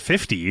minute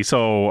 50.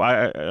 So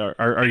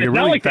are you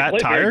really that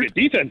tired? Very good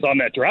defense on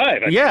that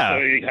drive.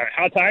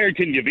 How tired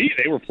can you be?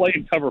 They were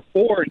playing cover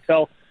 4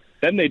 until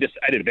then they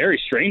decided very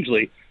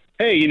strangely,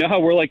 hey, you know how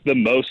we're like the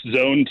most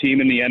zone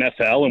team in the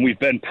NFL and we've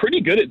been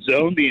pretty good at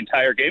zone the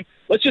entire game?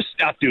 Let's just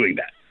stop doing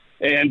that.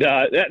 And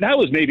that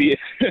was maybe,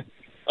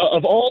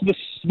 of all the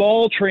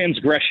small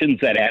transgressions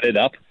that added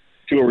up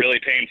to a really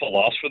painful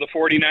loss for the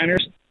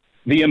 49ers,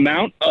 the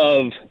amount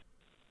of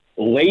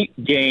late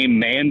game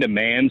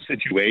man-to-man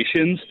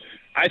situations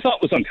I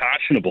thought was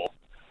unconscionable,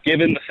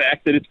 given the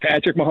fact that it's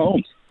Patrick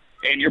Mahomes.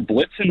 And you're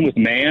blitzing with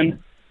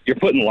man. You're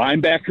putting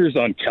linebackers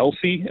on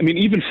Kelsey. I mean,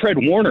 even Fred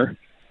Warner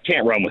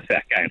can't run with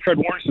that guy. And Fred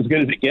Warner's as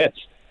good as it gets.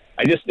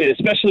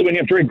 Especially when you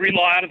have Dre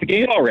Greenlaw out of the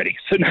game already.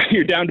 So now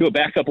you're down to a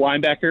backup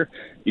linebacker.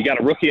 You got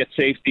a rookie at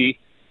safety.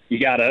 You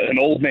got an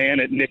old man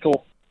at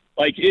nickel.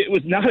 Like, it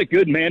was not a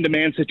good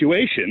man-to-man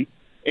situation.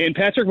 And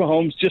Patrick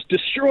Mahomes just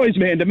destroys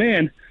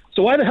man-to-man.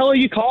 So why the hell are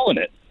you calling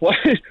it?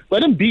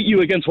 Let him beat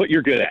you against what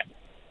you're good at.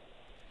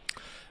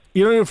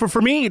 You know,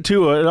 for me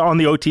too, on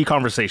the OT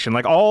conversation,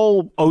 like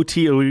all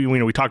OT,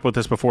 we talked about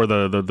this before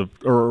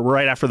or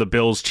right after the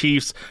Bills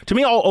Chiefs. To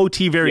me, all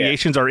OT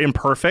variations are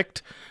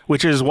imperfect,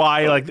 which is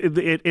why like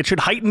it should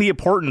heighten the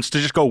importance to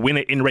just go win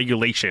it in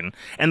regulation.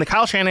 And the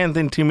Kyle Shanahan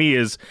thing to me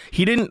is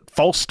he didn't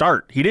false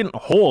start, he didn't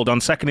hold on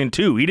 2nd and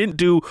 2, he didn't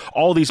do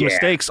all these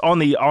mistakes on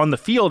the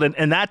field,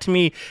 and that to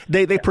me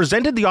they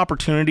presented the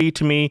opportunity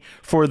to me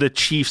for the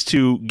Chiefs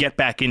to get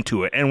back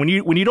into it. And when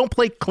you don't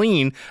play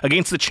clean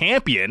against the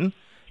champion.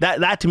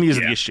 That to me is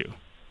the issue.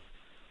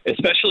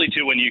 Especially,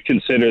 too, when you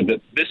consider that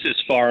this is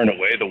far and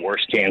away the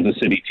worst Kansas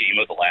City team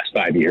of the last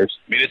 5 years.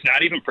 I mean, it's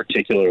not even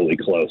particularly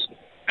close.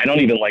 I don't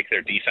even like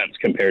their defense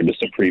compared to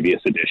some previous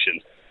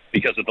editions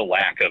because of the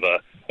lack of a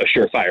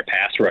surefire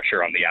pass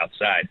rusher on the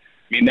outside.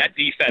 I mean, that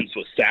defense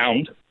was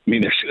sound. I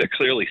mean, they're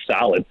clearly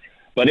solid.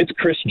 But it's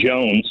Chris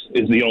Jones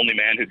is the only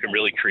man who can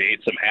really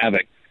create some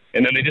havoc.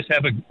 And then they just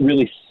have a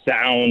really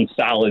sound,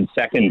 solid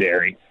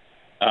secondary.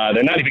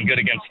 They're not even good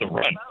against the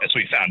run, as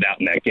we found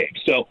out in that game.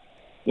 So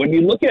when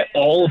you look at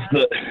all of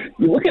it,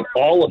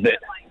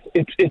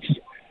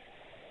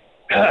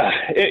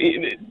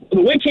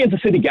 the way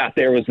Kansas City got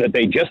there was that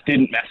they just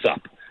didn't mess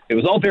up. It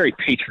was all very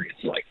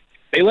Patriots-like.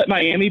 They let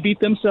Miami beat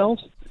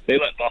themselves. They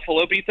let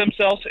Buffalo beat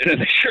themselves. And then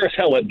they sure as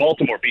hell let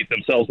Baltimore beat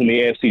themselves in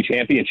the AFC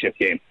Championship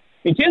game.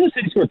 And Kansas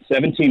City scored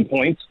 17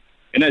 points,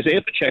 and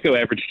Isaiah Pacheco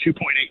averaged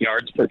 2.8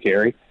 yards per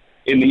carry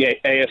in the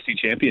AFC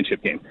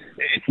Championship game.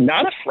 It's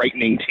not a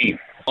frightening team,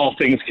 all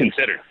things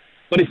considered.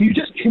 But if you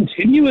just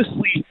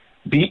continuously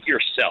beat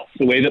yourself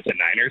the way that the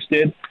Niners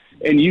did,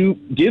 and you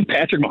give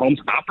Patrick Mahomes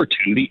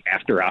opportunity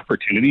after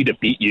opportunity to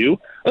beat you,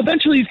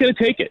 eventually he's going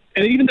to take it.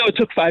 And even though it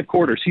took 5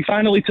 quarters, he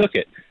finally took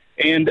it.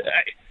 And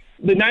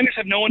the Niners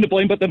have no one to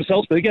blame but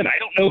themselves. But again, I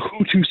don't know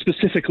who to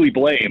specifically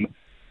blame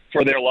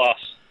for their loss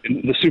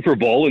in the Super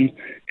Bowl and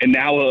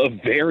now a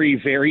very,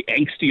 very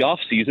angsty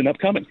offseason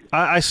upcoming.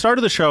 I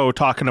started the show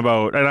talking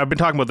about, and I've been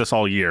talking about this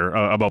all year,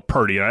 about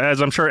Purdy,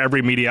 as I'm sure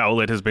every media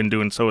outlet has been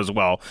doing so as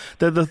well.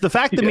 The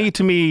fact that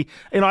to me,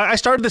 I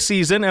started the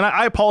season, and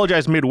I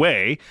apologize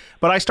midway,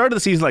 but I started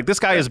the season like, this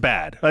guy is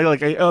bad,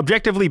 like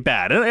objectively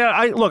bad. And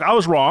I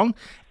was wrong,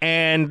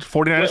 and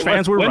 49ers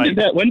fans were right.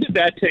 When did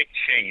that take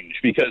change?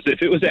 Because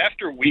if it was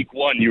after week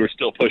 1, you were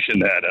still pushing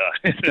that.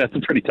 That's a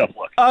pretty tough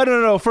look.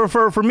 No.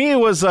 For me, it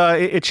was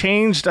it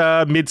changed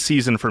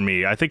mid-season for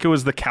me. I think it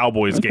was the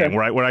Cowboys game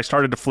where I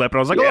started to flip, and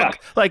I was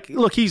like,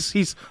 look,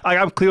 he's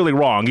I'm clearly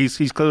wrong.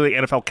 He's clearly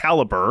NFL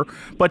caliber.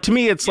 But to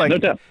me, it's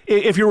like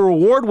if your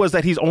reward was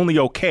that he's only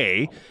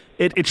okay,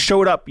 it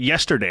showed up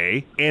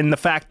yesterday in the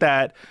fact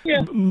that.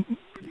 Yeah.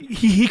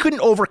 He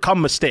couldn't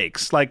overcome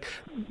mistakes. Like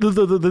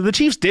the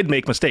Chiefs did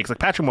make mistakes. Like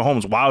Patrick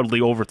Mahomes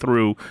wildly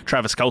overthrew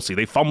Travis Kelce.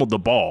 They fumbled the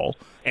ball,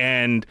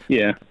 and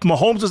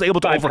Mahomes was able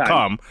to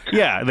overcome.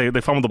 Yeah,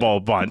 they fumbled the ball a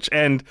bunch,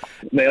 and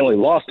they only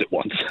lost it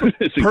once.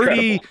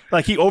 Purdy,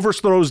 like he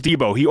overthrows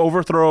Debo, he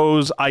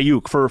overthrows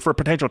Ayuk for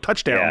potential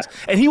touchdowns,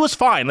 and he was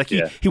fine. Like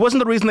he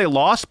wasn't the reason they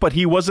lost, but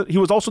he was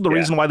also the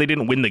reason why they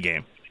didn't win the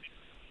game.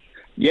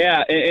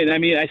 Yeah, and I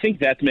mean I think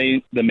that's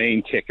the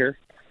main kicker.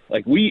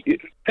 Like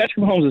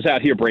Patrick Mahomes is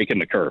out here breaking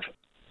the curve.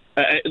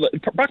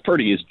 Brock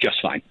Purdy is just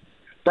fine.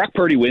 Brock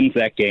Purdy wins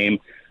that game.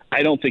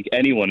 I don't think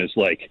anyone is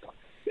like,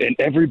 and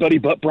everybody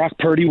but Brock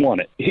Purdy won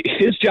it.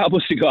 His job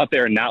was to go out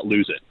there and not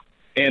lose it.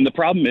 And the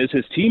problem is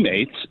his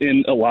teammates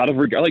in a lot of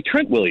regard, like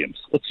Trent Williams.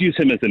 Let's use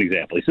him as an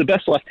example. He's the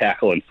best left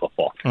tackle in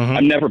football. Mm-hmm.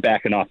 I'm never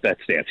backing off that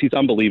stance. He's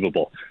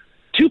unbelievable.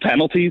 2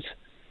 penalties,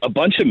 a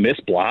bunch of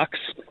missed blocks.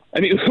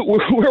 I mean,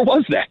 where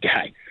was that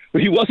guy?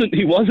 He wasn't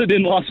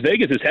in Las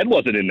Vegas. His head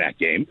wasn't in that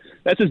game.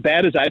 That's as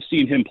bad as I've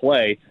seen him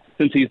play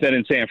since he's been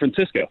in San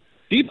Francisco.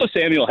 Deebo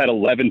Samuel had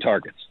 11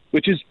 targets,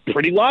 which is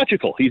pretty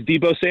logical. He's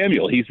Deebo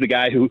Samuel. He's the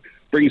guy who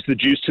brings the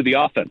juice to the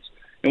offense.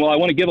 And while I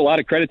want to give a lot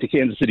of credit to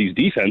Kansas City's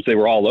defense, they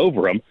were all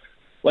over him.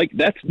 Like,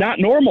 that's not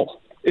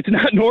normal. It's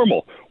not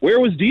normal. Where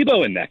was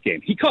Deebo in that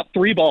game? He caught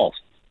 3 balls.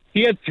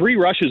 He had 3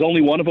 rushes.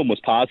 Only one of them was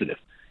positive.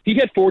 He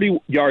had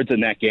 40 yards in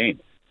that game.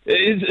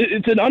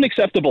 It's an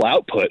unacceptable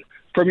output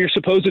from your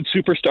supposed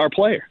superstar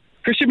player.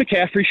 Christian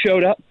McCaffrey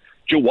showed up.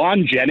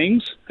 Jawan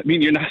Jennings, I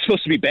mean, you're not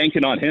supposed to be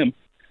banking on him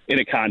in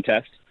a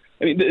contest.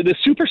 I mean, the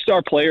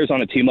superstar players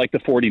on a team like the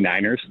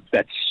 49ers,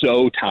 that's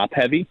so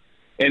top-heavy,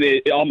 and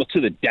it almost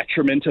to the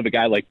detriment of a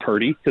guy like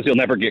Purdy, because he'll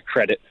never get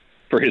credit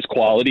for his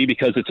quality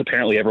because it's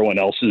apparently everyone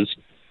else's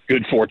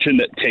good fortune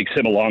that takes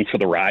him along for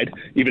the ride,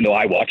 even though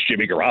I watched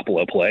Jimmy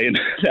Garoppolo play, and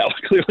that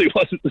clearly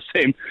wasn't the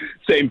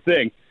same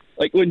thing.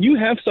 Like, when you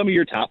have some of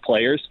your top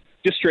players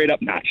just straight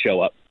up not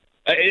show up,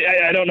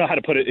 I don't know how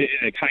to put it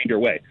in a kinder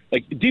way.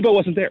 Like, Deebo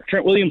wasn't there.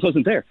 Trent Williams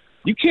wasn't there.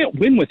 You can't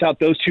win without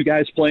those 2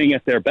 guys playing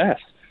at their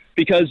best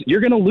because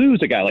you're going to lose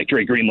a guy like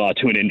Dre Greenlaw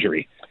to an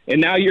injury. And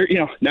now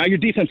now your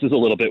defense is a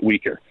little bit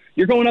weaker.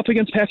 You're going up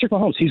against Patrick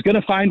Mahomes. He's going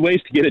to find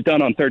ways to get it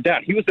done on third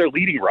down. He was their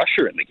leading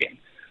rusher in the game.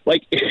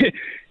 Like,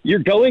 you're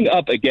going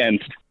up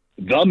against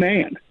the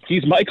man.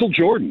 He's Michael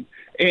Jordan.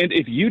 And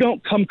if you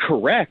don't come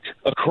correct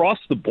across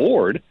the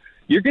board,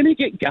 you're going to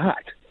get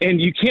got.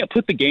 And you can't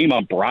put the game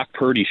on Brock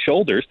Purdy's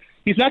shoulders.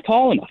 He's not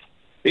tall enough.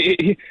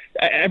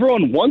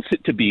 Everyone wants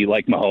it to be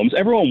like Mahomes.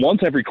 Everyone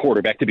wants every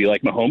quarterback to be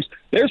like Mahomes.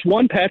 There's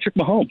one Patrick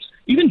Mahomes.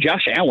 Even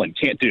Josh Allen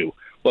can't do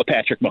what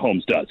Patrick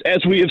Mahomes does,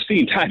 as we have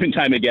seen time and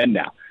time again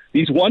now.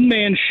 These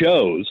one-man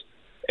shows,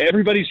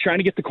 everybody's trying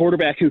to get the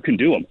quarterback who can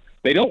do them.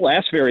 They don't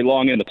last very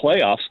long in the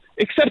playoffs,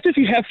 except if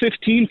you have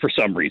 15 for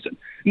some reason.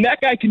 And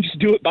that guy can just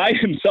do it by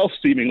himself,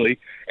 seemingly,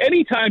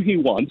 anytime he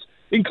wants,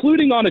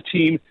 including on a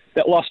team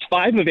that lost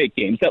 5 of 8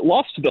 games, that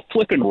lost to the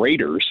flippin'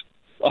 Raiders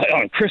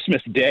on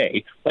Christmas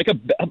Day, like an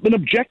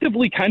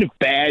objectively kind of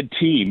bad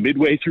team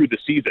midway through the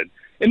season.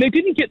 And they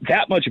didn't get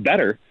that much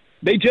better.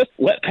 They just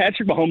let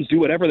Patrick Mahomes do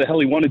whatever the hell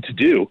he wanted to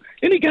do,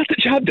 and he got the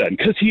job done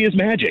because he is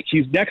magic.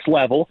 He's next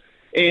level,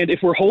 and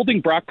if we're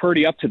holding Brock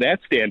Purdy up to that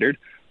standard,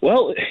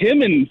 well,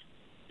 him and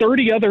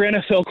 30 other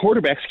NFL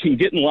quarterbacks can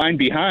get in line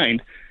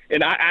behind,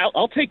 and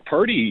I'll take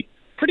Purdy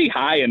pretty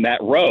high in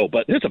that row,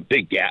 but there's a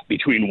big gap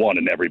between one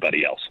and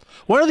everybody else.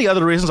 One of the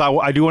other reasons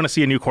I do want to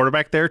see a new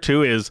quarterback there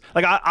too is,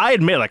 like, I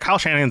admit, like, Kyle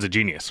Shanahan's a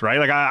genius, right?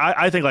 Like,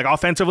 I think, like,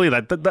 offensively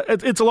that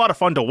it's a lot of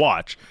fun to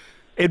watch.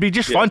 It'd be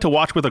just fun to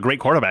watch with a great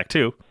quarterback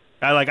too.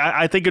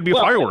 I think it'd be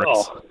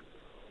fireworks.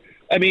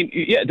 I mean,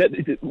 yeah,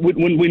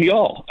 when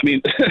y'all, I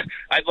mean,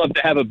 I'd love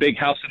to have a big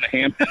house in the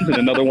Hamptons and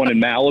another one in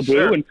Malibu.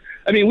 Sure. And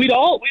I mean, we'd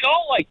all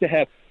like to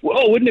have,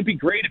 wouldn't it be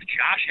great if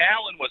Josh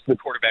Allen was the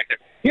quarterback there?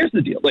 Here's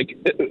the deal. Like,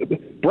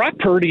 Brock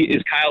Purdy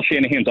is Kyle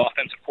Shanahan's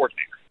offensive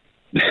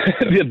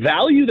coordinator. The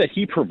value that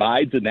he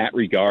provides in that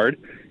regard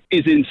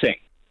is insane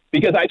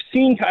because I've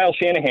seen Kyle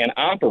Shanahan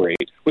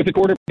operate with a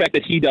quarterback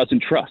that he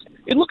doesn't trust.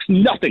 It looks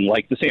nothing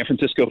like the San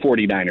Francisco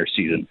 49ers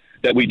season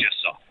that we just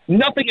saw.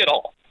 Nothing at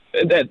all.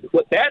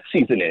 What that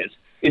season is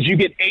you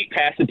get 8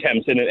 pass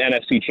attempts in an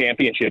NFC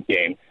championship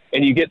game,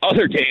 and you get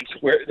other games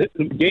where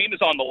the game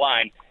is on the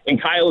line,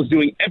 and Kyle is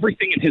doing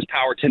everything in his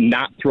power to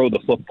not throw the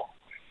football.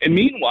 And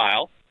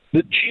meanwhile,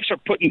 the Chiefs are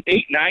putting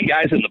 8-9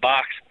 guys in the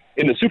box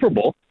in the Super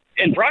Bowl,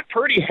 and Brock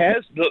Purdy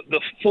has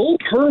the full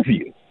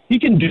purview. He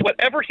can do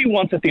whatever he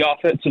wants at the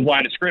offensive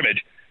line of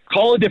scrimmage,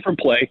 call a different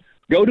play,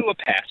 go to a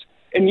pass.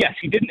 And yes,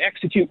 he didn't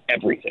execute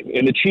everything.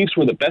 And the Chiefs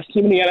were the best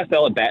team in the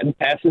NFL at batting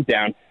passes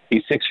down.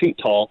 He's 6 feet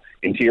tall.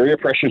 Interior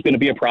pressure is going to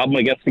be a problem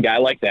against a guy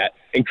like that.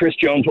 And Chris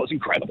Jones was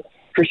incredible.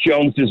 Chris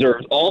Jones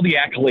deserves all the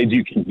accolades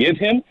you can give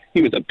him.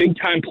 He was a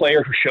big-time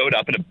player who showed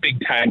up in a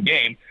big-time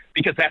game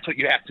because that's what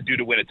you have to do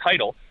to win a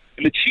title.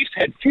 And the Chiefs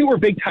had fewer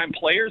big-time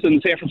players than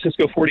the San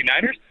Francisco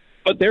 49ers,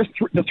 but they're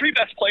the 3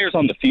 best players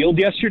on the field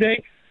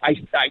yesterday, I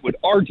would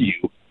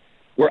argue,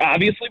 were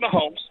obviously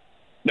Mahomes.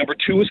 Number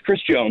 2 was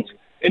Chris Jones.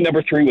 And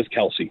number 3 was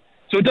Kelsey.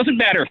 So it doesn't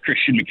matter if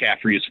Christian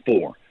McCaffrey is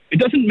 4. It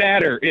doesn't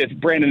matter if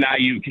Brandon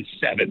Ayuk is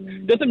 7.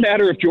 It doesn't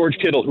matter if George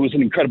Kittle, who was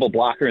an incredible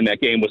blocker in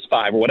that game, was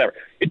 5 or whatever.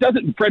 It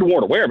doesn't, Fred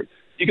Warner, wherever.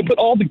 You can put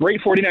all the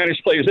great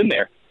 49ers players in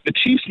there. The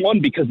Chiefs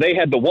won because they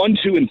had the 1,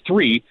 2, and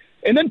 3,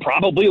 and then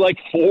probably like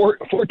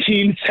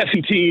 14,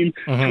 17,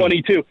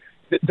 22.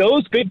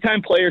 Those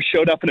big-time players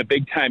showed up in a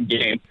big-time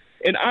game.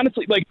 And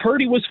honestly, like,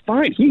 Purdy was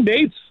fine. He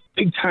made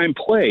big-time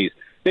plays.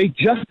 They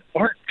just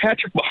aren't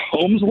Patrick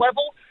Mahomes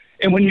level.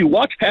 And when you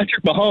watch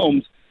Patrick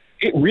Mahomes,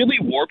 it really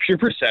warps your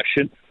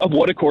perception of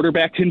what a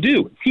quarterback can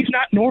do. He's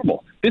not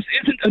normal. This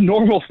isn't a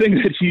normal thing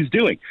that he's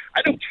doing.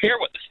 I don't care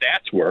what the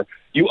stats were.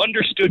 You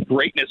understood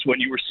greatness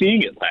when you were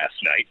seeing it last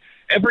night.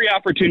 Every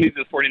opportunity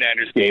the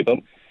 49ers gave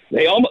him,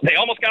 they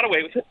almost got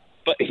away with it,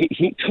 but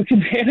he took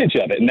advantage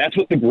of it, and that's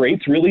what the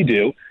greats really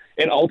do.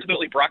 And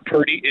ultimately, Brock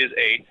Purdy is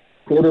a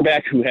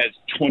quarterback who has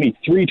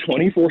 23,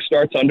 24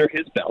 starts under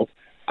his belt.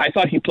 I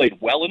thought he played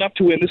well enough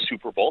to win the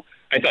Super Bowl.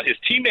 I thought his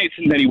teammates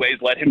in many ways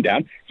let him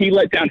down. He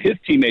let down his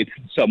teammates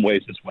in some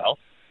ways as well.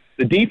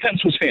 The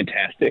defense was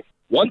fantastic.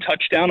 One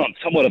touchdown on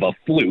somewhat of a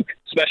fluke.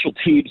 Special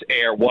teams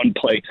air, one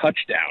play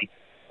touchdown.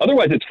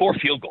 Otherwise, it's 4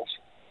 field goals.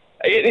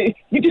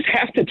 You just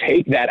have to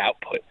take that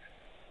output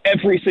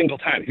every single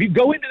time. If you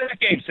go into that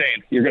game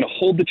saying you're going to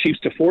hold the Chiefs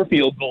to 4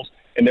 field goals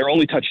and their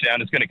only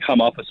touchdown is going to come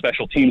off a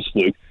special teams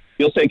fluke,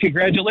 you'll say,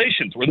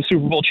 congratulations, we're the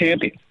Super Bowl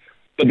champions.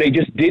 But they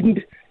just didn't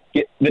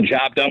get the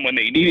job done when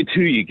they needed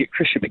to. You get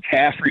Christian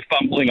McCaffrey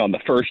fumbling on the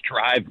first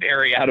drive,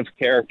 very out of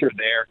character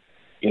there.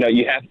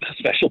 You have the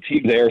special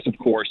teams errors, of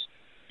course.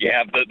 You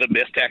have the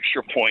missed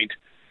extra point.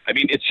 I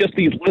mean, it's just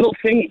these little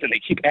things, and they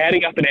keep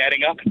adding up and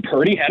adding up. And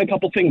Purdy had a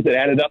couple things that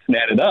added up and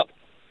added up.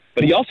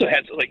 But he also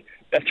had,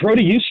 that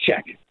throw-to-use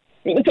check. I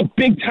mean, that's a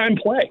big-time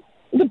play.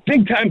 It's a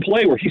big-time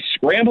play where he's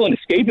scrambling,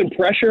 escaping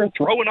pressure,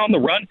 throwing on the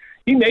run.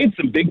 He made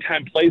some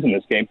big-time plays in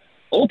this game.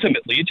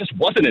 Ultimately, it just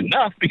wasn't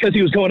enough because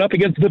he was going up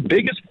against the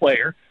biggest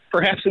player,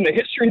 perhaps in the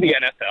history of the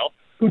NFL,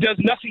 who does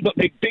nothing but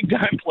make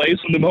big-time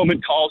plays when the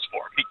moment calls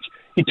for it.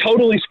 He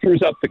totally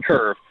screws up the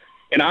curve.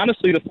 And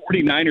honestly, the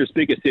 49ers'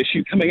 biggest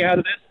issue coming out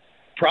of this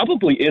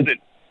probably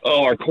isn't,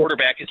 our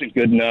quarterback isn't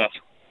good enough,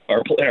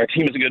 our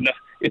team isn't good enough.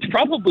 It's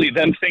probably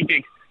them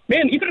thinking,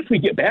 man, even if we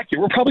get back here,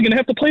 we're probably going to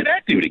have to play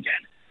that dude again.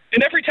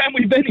 And every time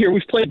we've been here,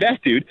 we've played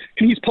that dude,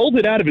 and he's pulled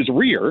it out of his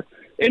rear.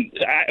 And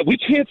we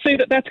can't say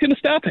that that's going to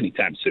stop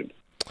anytime soon.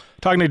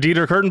 Talking to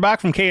Dieter Kurtenbach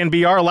from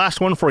KNBR,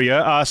 last one for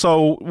you.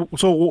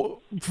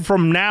 So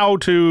from now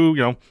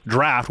to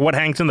draft, what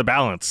hangs in the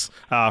balance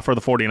for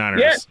the 49ers?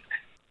 Yeah,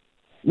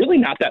 really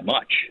not that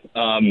much.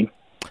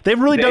 They've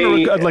really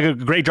done a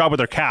great job with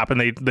their cap,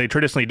 and they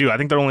traditionally do. I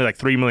think they're only like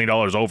 $3 million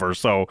over,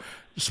 so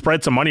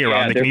spread some money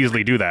around. They can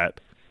easily do that.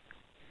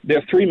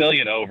 They're $3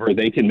 million over.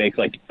 They can make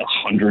like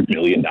 $100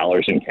 million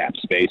in cap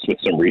space with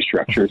some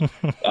restructures.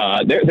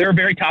 They're a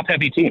very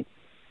top-heavy team,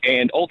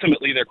 and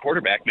ultimately their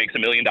quarterback makes $1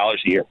 million a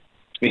year.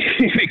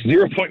 He makes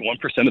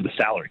 0.1% of the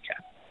salary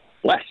cap,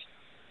 less.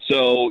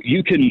 So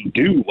you can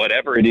do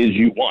whatever it is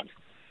you want.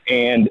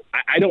 And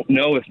I don't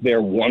know if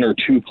they're 1 or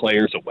 2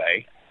 players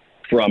away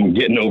from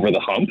getting over the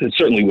hump. It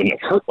certainly wouldn't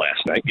have hurt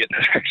last night getting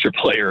an extra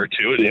player or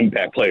two, an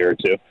impact player or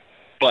two.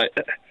 But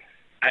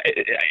I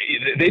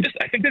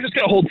think they're just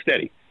going to hold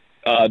steady.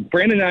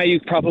 Brandon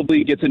Ayuk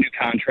probably gets a new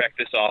contract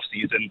this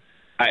offseason.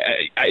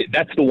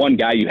 That's the one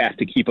guy you have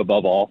to keep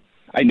above all.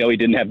 I know he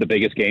didn't have the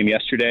biggest game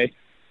yesterday,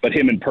 but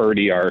him and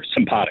Purdy are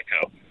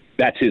simpatico.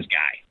 That's his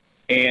guy.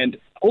 And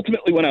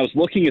ultimately, when I was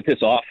looking at this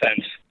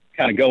offense,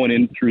 kind of going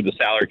in through the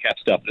salary cap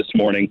stuff this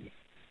morning,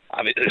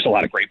 there's a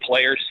lot of great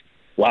players.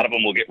 A lot of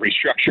them will get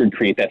restructured,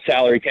 create that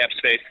salary cap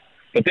space.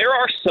 But there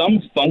are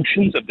some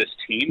functions of this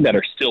team that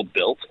are still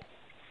built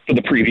for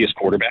the previous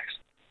quarterbacks.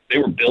 They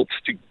were built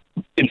to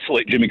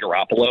insulate Jimmy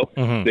Garoppolo.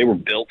 Mm-hmm. They were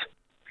built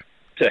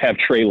to have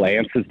Trey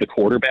Lance as the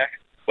quarterback,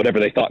 whatever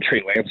they thought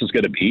Trey Lance was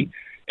going to be.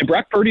 And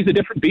Brock Purdy's a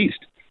different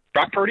beast.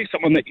 Brock Purdy's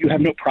someone that you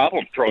have no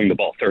problem throwing the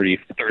ball 30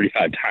 to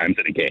 35 times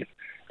in a game.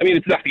 I mean,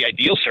 it's not the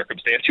ideal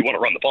circumstance. You want to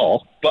run the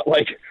ball, but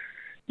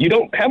you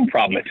don't have a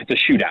problem if it's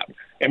a shootout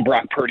and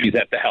Brock Purdy's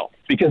at the helm,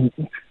 because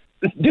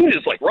this dude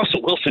is like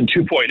Russell Wilson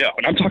 2.0,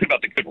 and I'm talking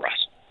about the good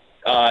Russ.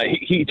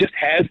 He just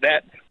has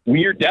that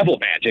weird devil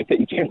magic that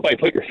you can't quite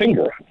put your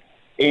finger on.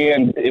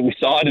 And we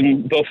saw it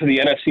in both of the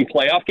NFC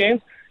playoff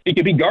games. He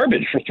could be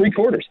garbage for 3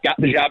 quarters, got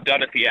the job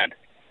done at the end.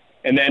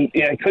 And then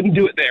he couldn't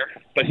do it there,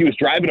 but he was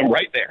driving them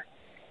right there.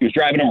 He was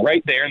driving them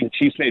right there, and the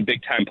Chiefs made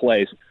big-time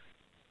plays.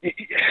 I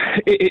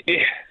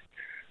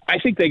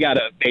think they got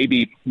to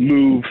maybe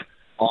move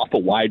off a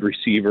wide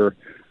receiver.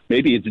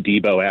 Maybe it's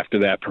Debo after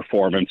that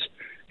performance,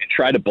 and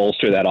try to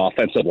bolster that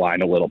offensive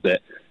line a little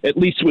bit, at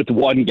least with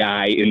one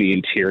guy in the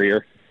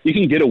interior. You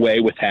can get away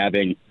with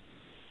having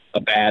a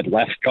bad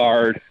left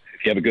guard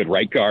if you have a good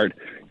right guard.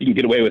 You can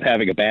get away with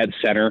having a bad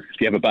center if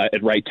you have a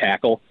bad right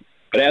tackle.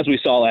 But as we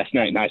saw last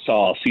night and I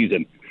saw all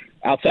season,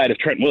 outside of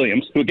Trent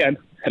Williams, who, again,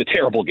 had a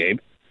terrible game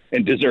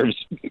and deserves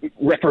to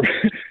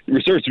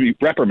be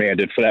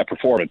reprimanded for that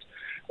performance,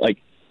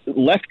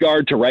 left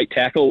guard to right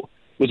tackle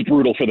was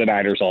brutal for the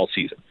Niners all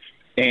season.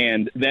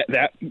 And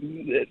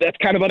that's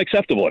kind of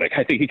unacceptable. And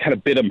I think he kind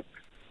of bit him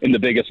in the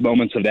biggest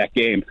moments of that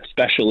game,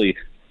 especially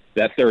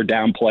that third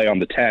down play on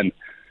the 10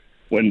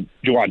 when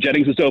Juwan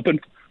Jennings is open,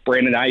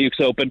 Brandon Ayuk's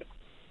open,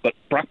 but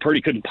Brock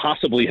Purdy couldn't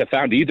possibly have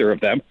found either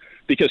of them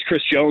because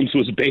Chris Jones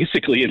was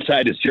basically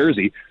inside his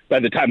jersey by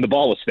the time the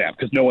ball was snapped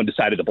because no one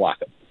decided to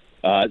block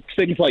him.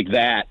 Things like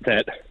that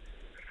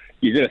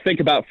you're going to think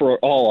about for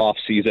all off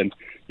season.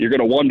 You're going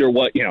to wonder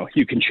what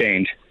you can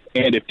change.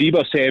 And if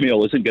Deebo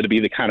Samuel isn't going to be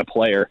the kind of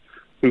player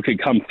who can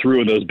come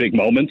through in those big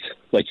moments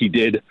like he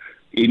did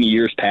in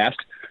years past,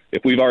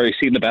 if we've already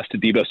seen the best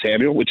of Deebo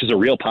Samuel, which is a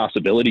real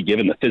possibility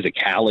given the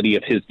physicality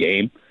of his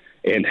game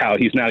and how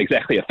he's not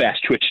exactly a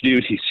fast twitch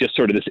dude, he's just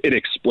sort of this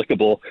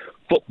inexplicable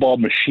football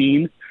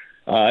machine.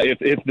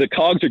 If the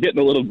cogs are getting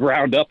a little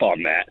ground up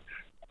on that,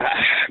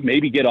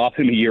 maybe get off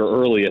him a year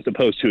early as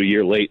opposed to a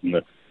year late in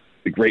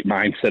the great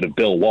mindset of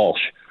Bill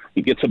Walsh.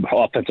 You get some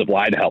offensive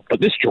line help.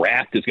 But this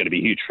draft is going to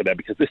be huge for them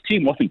because this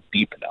team wasn't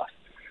deep enough.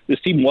 This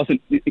team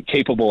wasn't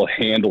capable of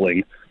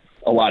handling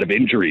a lot of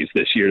injuries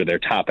this year to their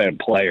top-end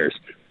players.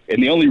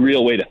 And the only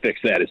real way to fix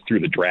that is through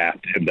the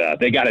draft. And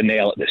they got to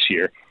nail it this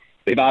year.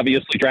 They've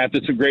obviously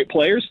drafted some great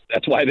players.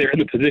 That's why they're in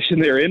the position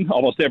they're in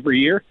almost every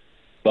year.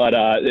 But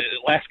the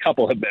last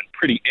couple have been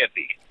pretty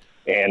iffy.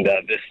 And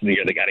this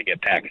year they got to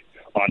get back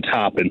on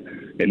top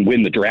and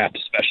win the draft,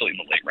 especially in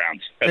the late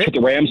rounds. That's what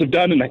the Rams have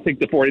done, and I think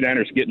the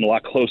 49ers are getting a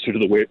lot closer to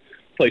the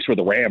place where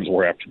the Rams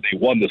were after they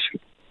won the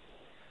Super Bowl.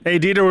 Hey,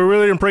 Dieter, we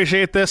really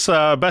appreciate this.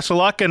 Best of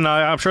luck, and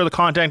I'm sure the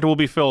contact will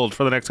be filled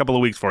for the next couple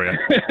of weeks for you.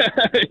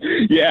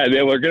 Yeah,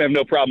 we're going to have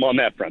no problem on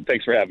that front.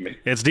 Thanks for having me.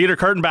 It's Dieter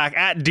Kurtenbach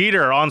at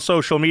Dieter on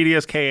social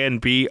medias,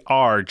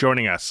 KNBR,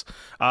 joining us.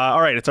 All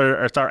right, it's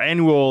our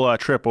annual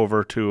trip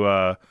over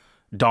to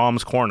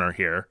Dom's Corner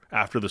here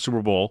after the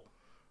Super Bowl,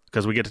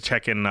 because we get to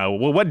check in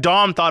what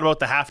Dom thought about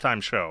the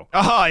halftime show.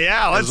 Oh,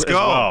 yeah, let's go.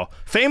 Well.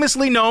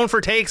 Famously known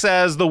for takes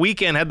as The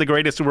Weeknd had the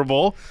greatest Super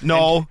Bowl.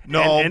 No.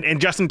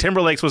 And Justin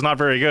Timberlake's was not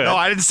very good. No,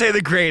 I didn't say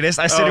the greatest.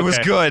 I said it was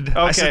good. Okay.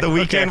 I said The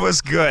Weeknd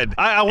was good. You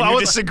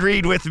was,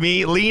 disagreed with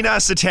me. Lena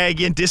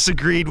Satagian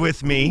disagreed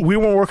with me. We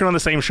weren't working on the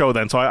same show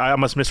then, so I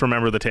must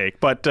misremember the take.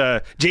 But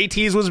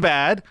JT's was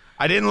bad.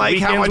 I didn't like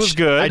how much was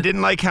good. I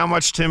didn't like how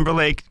much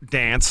Timberlake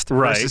danced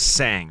versus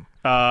sang.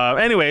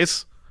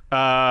 Anyways, where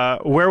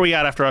are we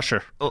at after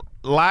Usher?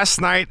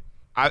 Last night,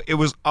 I'll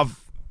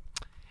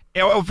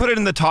put it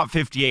in the top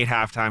 58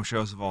 halftime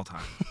shows of all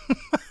time.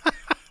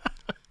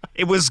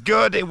 It was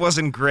good. It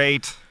wasn't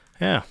great.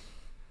 Yeah.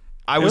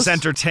 I was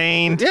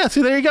entertained. Yeah,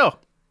 see, there you go.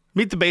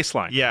 Meet the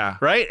baseline. Yeah.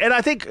 Right? And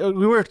I think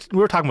we were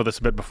talking about this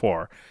a bit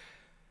before.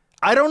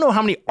 I don't know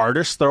how many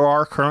artists there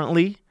are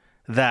currently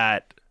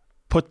that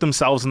put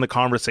themselves in the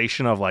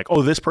conversation of like,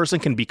 oh, this person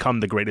can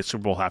become the greatest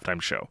Super Bowl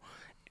halftime show.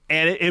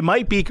 And it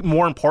might be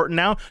more important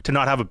now to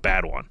not have a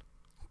bad one.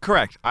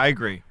 Correct. I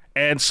agree.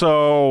 And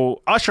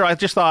so Usher, I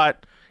just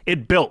thought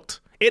it built.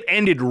 It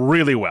ended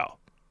really well.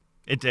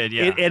 It did,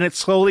 yeah. And it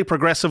slowly,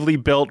 progressively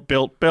built.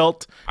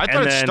 I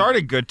thought it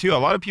started good, too. A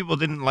lot of people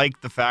didn't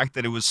like the fact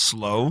that it was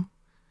slow.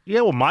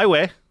 Yeah, well, My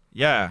Way.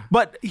 Yeah.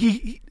 But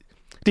did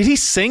he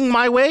sing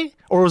My Way,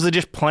 or was it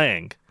just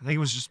playing? I think it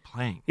was just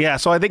playing. Yeah,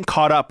 so I think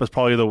Caught Up was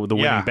probably the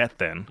winning bet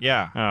then.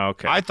 Yeah. Oh,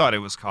 okay. I thought it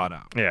was Caught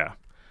Up. Yeah.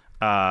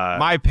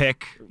 My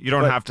pick, you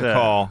don't have to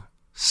call,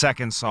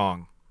 second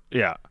song.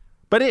 Yeah.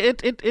 But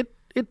it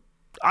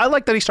I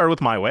like that he started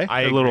with My Way.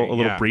 I a agree,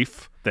 little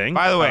brief thing.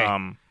 By the way,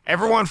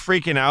 everyone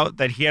freaking out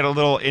that he had a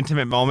little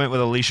intimate moment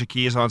with Alicia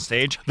Keys on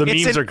stage. The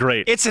memes are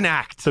great. It's an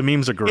act. The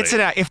memes are great. It's an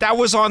act. If that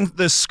was on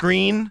the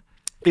screen,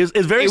 it's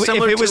very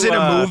similar to... If it was in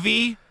a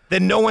movie,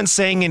 then no one's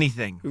saying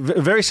anything.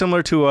 Very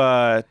similar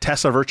to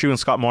Tessa Virtue and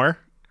Scott Moore.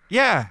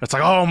 Yeah. It's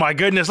like, oh my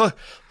goodness, look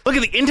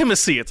at the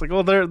intimacy. It's like,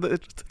 well,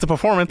 it's a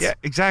performance. Yeah,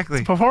 exactly.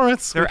 It's a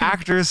performance. They're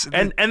actors.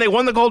 And they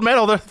won the gold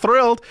medal. They're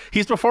thrilled.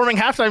 He's performing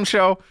halftime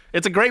show.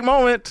 It's a great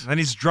moment. And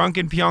he's drunk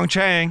in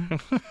Pyeongchang.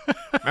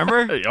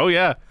 Remember? Oh,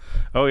 yeah.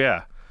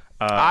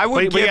 I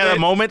would give that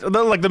moment,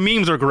 like the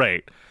memes are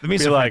great. The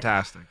memes are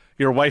fantastic.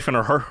 Your wife and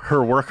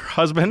her work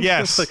husband.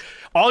 Yes. It's like,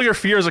 all your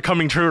fears are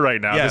coming true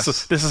right now.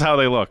 Yes. This is how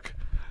they look.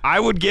 I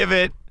would give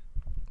it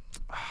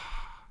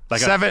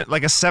like a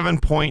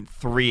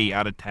 7.3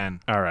 out of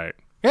 10. All right.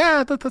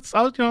 Yeah, that's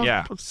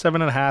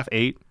 7.5,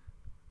 8.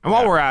 And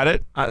while we're at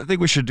it, I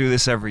think we should do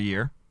this every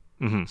year.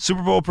 Mm-hmm.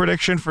 Super Bowl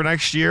prediction for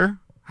next year,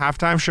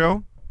 halftime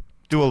show,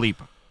 Dua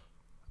Lipa.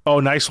 Oh,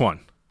 nice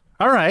one.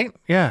 All right.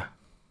 Yeah.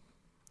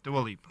 Dua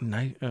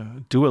Lipa.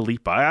 Dua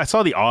Lipa. I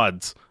saw the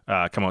odds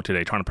come out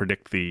today trying to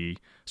predict the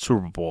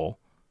Super Bowl.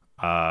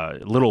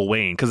 Lil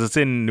Wayne, because it's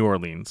in New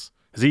Orleans.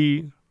 Is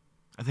he?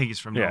 I think he's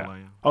from LA. Yeah.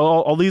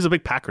 Oh, he's a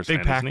big Packers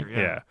fan, Packer, isn't he?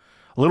 yeah.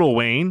 Lil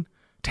Wayne,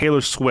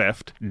 Taylor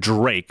Swift,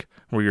 Drake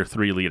were your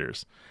three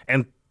leaders.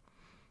 And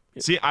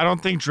see, I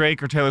don't think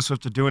Drake or Taylor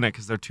Swift are doing it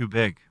because they're too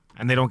big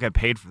and they don't get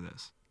paid for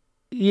this.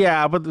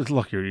 Yeah, but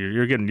look,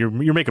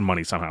 you're making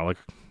money somehow. Like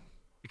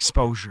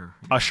exposure.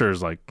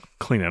 Usher's like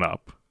cleaning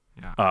up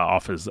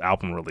off his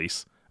album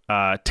release.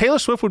 Taylor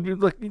Swift would be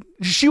like,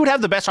 she would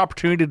have the best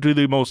opportunity to do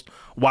the most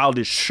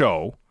wildest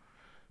show.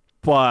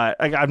 But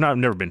I've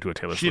never been to a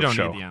Taylor Swift show. She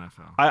don't need the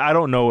NFL. I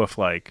don't know if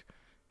like,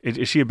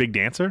 is she a big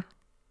dancer?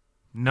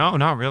 No,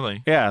 not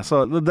really. Yeah,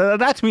 so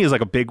that to me is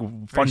like a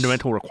big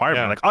fundamental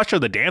requirement. Yeah. Like Usher,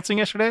 the dancing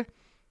yesterday, it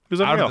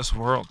was unreal. Out of this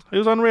world. It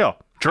was unreal.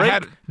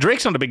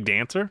 Drake's not a big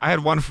dancer. I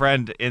had one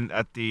friend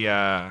at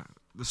the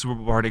Super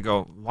Bowl party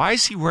go, "Why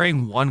is he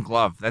wearing one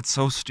glove? That's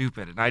so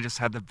stupid." And I just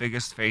had the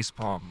biggest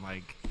facepalm.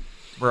 Like,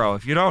 bro,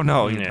 if you don't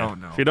know, you don't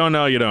know. If you don't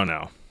know, you don't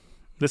know.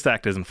 This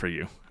act isn't for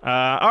you.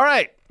 All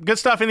right. Good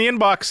stuff in the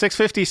inbox.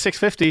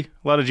 650.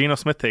 A lot of Geno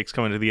Smith takes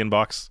coming to the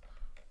inbox.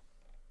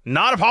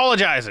 Not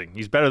apologizing.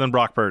 He's better than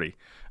Brock Purdy.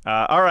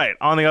 All right.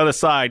 On the other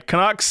side,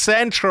 Canucks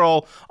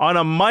Central on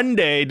a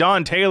Monday.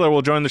 Don Taylor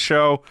will join the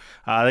show.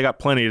 They got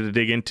plenty to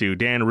dig into.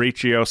 Dan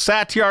Riccio,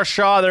 Satyar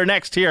Shah, they're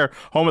next here.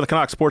 Home of the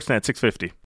Canucks Sportsnet 650.